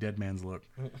funny dead man's look.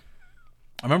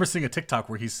 I remember seeing a TikTok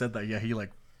where he said that he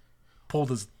like pulled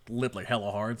his lip like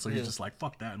hella hard, so he's just like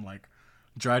fuck that and like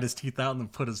dried his teeth out and then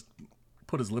put his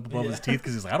lip above his teeth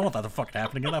because he's like, I don't want that to fucking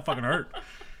happen again. That fucking hurt.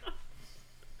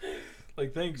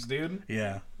 Like, thanks, dude.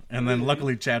 Yeah. And then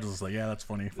luckily Chad was like, yeah, that's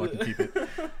funny. Fucking keep it.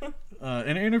 In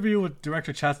an interview with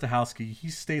director Chad Stahelski, he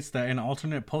states that in an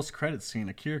alternate post-credit scene,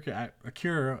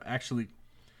 Akira actually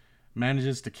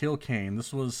manages to kill Kane.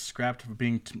 This was scrapped for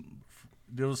being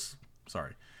this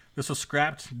was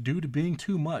scrapped due to being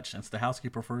too much, and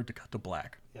Stahelski preferred to cut to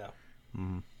black. Yeah.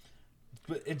 Mm-hmm.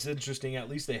 But it's interesting. At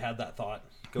least they had that thought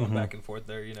going back and forth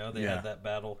there. You know, they had that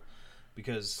battle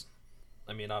because,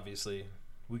 I mean, obviously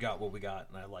we got what we got,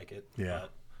 and I like it. Yeah.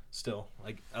 But still,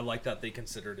 like, I like that they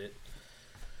considered it.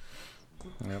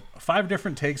 Yep. 5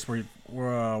 different takes were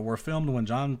filmed when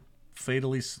John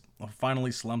finally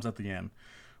slumps at the end.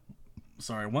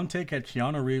 One take had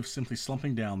Keanu Reeves simply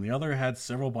slumping down. The other had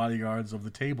several bodyguards of the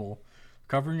table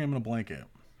covering him in a blanket.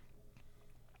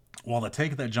 While the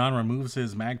take that John removes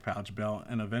his mag pouch belt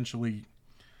and eventually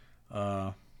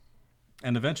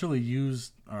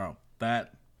used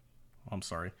that. I'm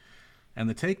sorry. And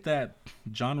the take that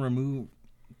John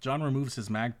removes his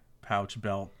mag pouch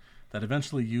belt that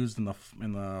eventually used in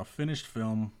the finished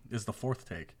film is the 4th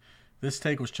take. This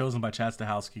take was chosen by Chad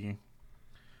Stahelski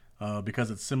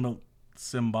because it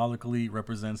symbolically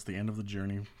represents the end of the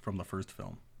journey from the first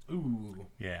film. Ooh.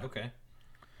 Yeah. Okay.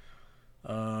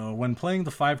 When playing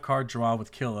the 5-card draw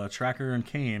with Killa, Tracker, and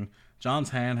Kane, John's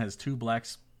hand has 2 black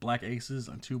aces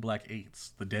and 2 black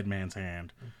 8s, the dead man's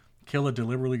hand. Killa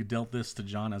deliberately dealt this to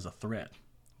John as a threat,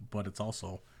 but it's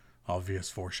also obvious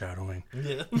foreshadowing.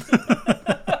 Yeah.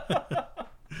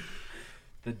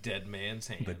 The dead man's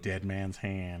hand. The dead man's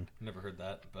hand. Never heard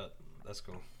that, but that's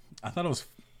cool. I thought it was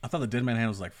I thought the dead man hand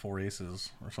was like 4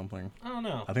 aces or something. I don't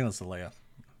know. I think that's the layup.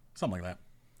 Something like that.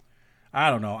 I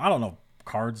don't know. I don't know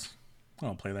cards. I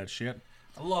don't play that shit.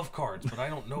 I love cards, but I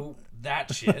don't know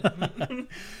that shit.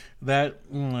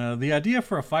 The idea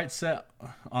for a fight set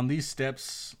on these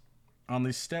steps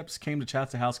came to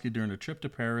Chatahowsky during a trip to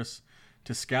Paris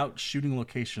to scout shooting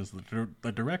locations.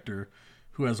 The director,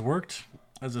 who has worked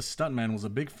as a stuntman, was a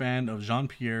big fan of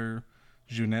Jean-Pierre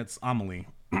Jeunet's Amélie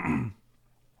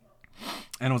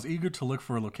and was eager to look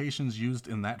for locations used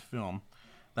in that film.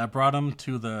 That brought him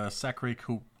to the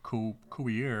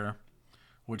Sacré-Cœur,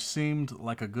 which seemed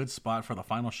like a good spot for the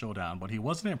final showdown, but he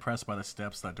wasn't impressed by the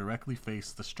steps that directly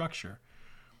faced the structure.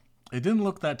 It didn't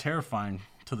look that terrifying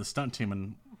to the stunt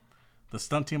team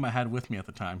I had with me at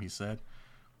the time, he said.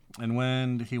 And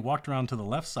when he walked around to the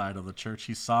left side of the church,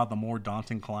 he saw the more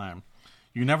daunting climb.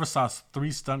 You never saw 3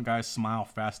 stunt guys smile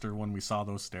faster when we saw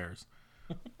those stairs.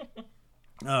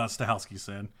 Stahelski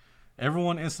said.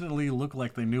 Everyone instantly looked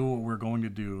like they knew what we were going to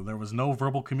do. There was no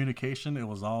verbal communication. It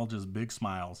was all just big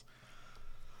smiles.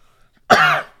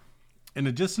 In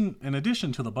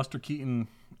addition to the Buster Keaton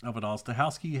of it all,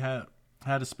 Stahelski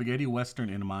had a spaghetti western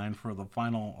in mind for the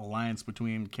final alliance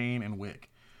between Kane and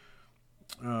Wick,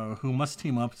 who must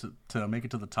team up to make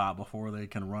it to the top before they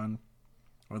can run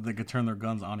or they could turn their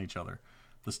guns on each other.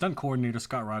 The stunt coordinator,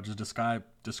 Scott Rogers, describes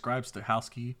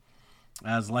Stahelski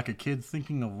as like a kid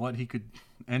thinking of what he could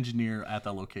engineer at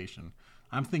that location.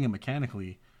 I'm thinking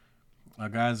mechanically, a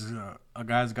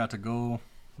guy's got to go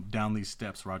down these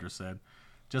steps, Rogers said.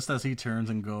 Just as he turns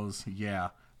and goes, yeah,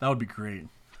 that would be great.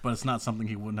 But it's not something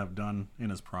he wouldn't have done in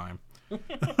his prime.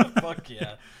 Fuck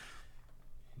yeah.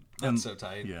 That's so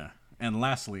tight. Yeah. And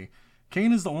lastly,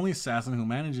 Kane is the only assassin who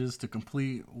manages to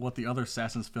complete what the other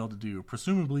assassins failed to do,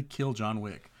 presumably kill John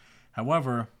Wick.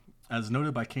 However, as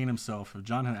noted by Kane himself, if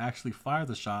John had actually fired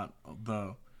the shot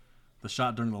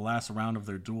during the last round of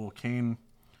their duel, Kane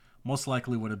most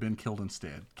likely would have been killed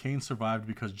instead. Kane survived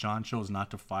because John chose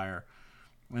not to fire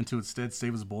and to instead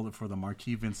save his bullet for the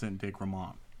Marquis Vincent de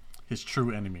Gramont, his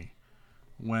true enemy,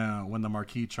 when the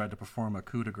Marquis tried to perform a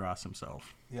coup de grace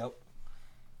himself. Yep.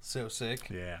 So sick.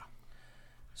 Yeah.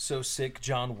 So sick,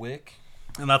 John Wick.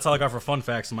 And that's all I got for fun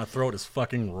facts, and my throat is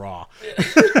fucking raw.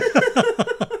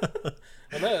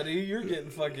 I know, dude. You're getting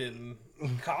fucking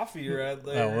coffee right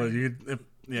there. Oh, well, you could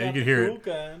hear it.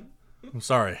 Kind. I'm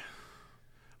sorry.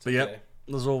 But okay. Yep,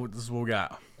 this is what we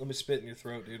got. Let me spit in your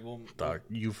throat, dude. Dog,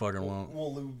 you fucking won't.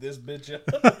 We'll lube this bitch up.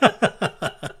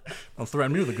 Don't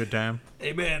threaten me with a good time.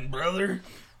 Amen, brother.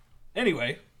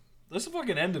 Anyway, that's the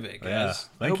fucking end of it, guys. Yeah,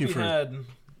 thank you for had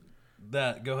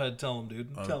that. Go ahead, tell them,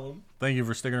 dude. Tell them. Thank you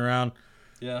for sticking around.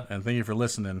 Yeah. And thank you for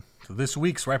listening to this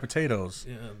week's Ripe Potatoes.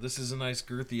 Yeah, this is a nice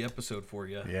girthy episode for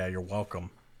you. Yeah, you're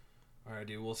welcome. All right,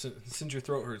 dude. Well, since your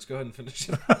throat hurts, go ahead and finish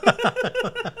it.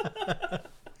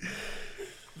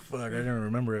 Fuck, I didn't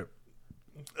remember it.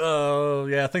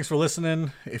 Yeah, thanks for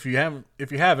listening. If you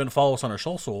haven't, follow us on our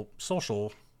social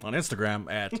on Instagram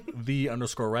at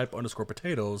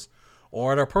 _ripe_potatoes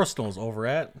or at our personals over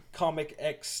at Comic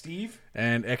X Steve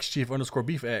and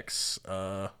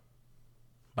xchief_beefx.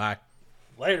 Bye.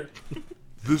 Later.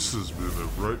 This has been a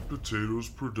Ripe Potatoes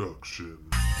production.